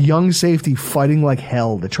 To a young safety fighting like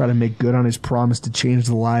hell to try to make good on his promise to change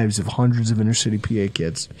the lives of hundreds of inner-city PA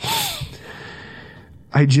kids.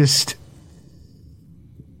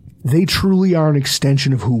 They truly are an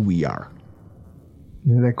extension of who we are.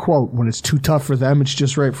 You know that quote, when it's too tough for them, it's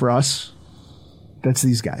just right for us. That's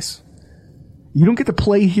these guys. You don't get to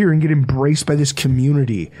play here and get embraced by this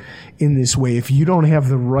community in this way if you don't have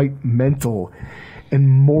the right mental and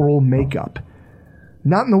moral makeup.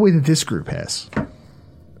 Not in the way that this group has.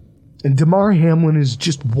 And Damar Hamlin is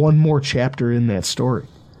just one more chapter in that story.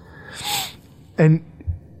 And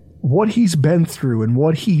what he's been through and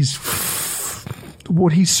what he's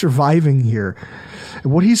surviving here,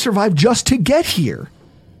 and what he survived just to get here,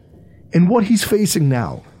 and what he's facing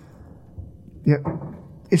now. Yeah,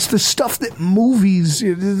 it's the stuff that movies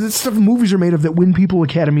are made of that win people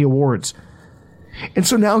Academy Awards. And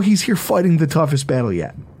so now he's here fighting the toughest battle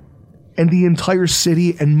yet. And the entire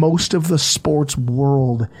city and most of the sports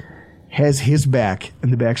world has his back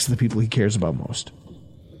and the backs of the people he cares about most.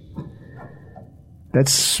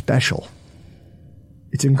 That's special.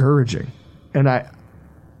 It's encouraging. And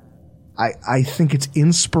I think it's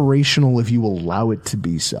inspirational if you allow it to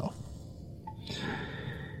be so.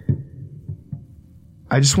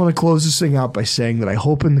 I just want to close this thing out by saying that I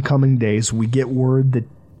hope in the coming days we get word that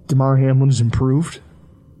Damar Hamlin is improved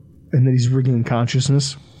and that he's regaining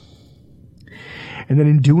consciousness. And that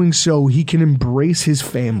in doing so, he can embrace his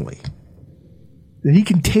family. That he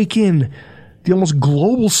can take in the almost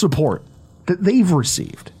global support that they've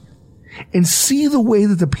received. And see the way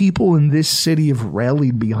that the people in this city have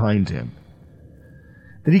rallied behind him.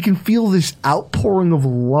 That he can feel this outpouring of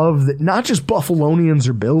love that not just Buffalonians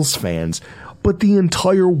or Bills fans, but the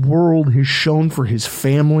entire world has shown for his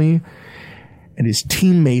family and his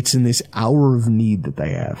teammates in this hour of need that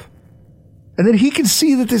they have. And that he can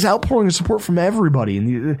see that this outpouring of support from everybody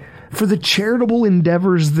and for the charitable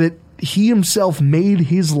endeavors that he himself made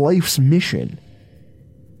his life's mission.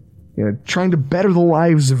 You know, trying to better the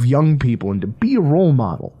lives of young people and to be a role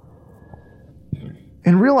model.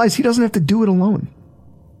 And realize he doesn't have to do it alone.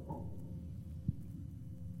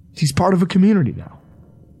 He's part of a community now.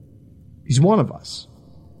 He's one of us.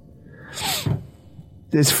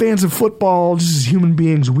 As fans of football, just as human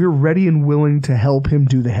beings, we're ready and willing to help him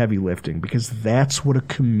do the heavy lifting because that's what a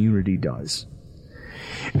community does.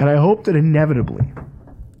 And I hope that inevitably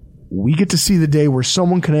we get to see the day where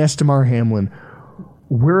someone can ask Damar Hamlin,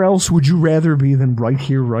 where else would you rather be than right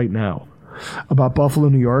here, right now, about Buffalo,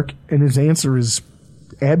 New York? And his answer is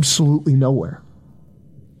absolutely nowhere.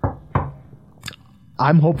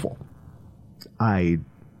 I'm hopeful. I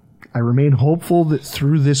remain hopeful that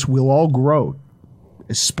through this we'll all grow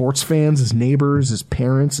as sports fans, as neighbors, as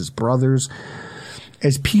parents, as brothers,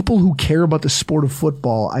 as people who care about the sport of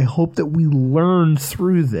football. I hope that we learn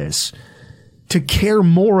through this to care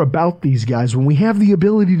more about these guys when we have the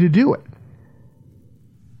ability to do it.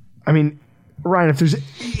 I mean, Ryan,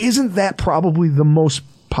 isn't that probably the most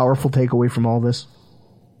powerful takeaway from all this?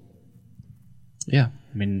 Yeah,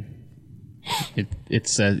 I mean,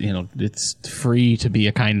 it's it's free to be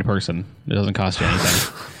a kind person. It doesn't cost you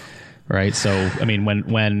anything, right? So, I mean,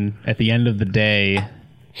 when at the end of the day,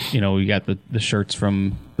 you got the shirts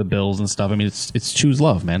from the Bills and stuff. I mean, it's choose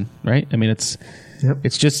love, man, right? I mean, it's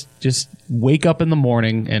just wake up in the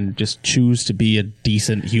morning and just choose to be a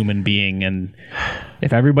decent human being. And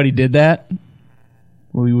if everybody did that,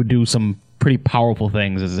 we would do some pretty powerful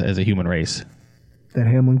things as a human race. That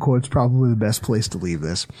Hamlin quote's probably the best place to leave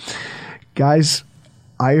this. Guys,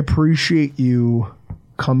 I appreciate you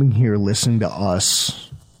coming here, listening to us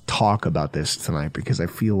talk about this tonight, because I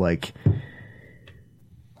feel like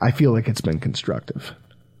it's been constructive.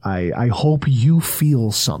 I hope you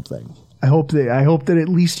feel something. I hope that at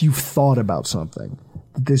least you've thought about something.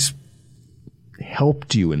 This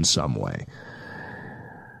helped you in some way.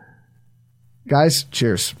 Guys,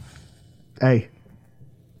 cheers. Hey,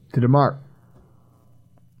 to Damar.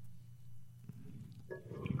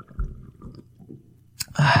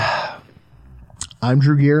 I'm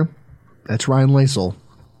Drew Gear. That's Ryan Lasal.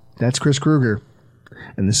 That's Chris Kruger.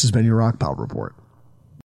 And this has been your Rockpile Report.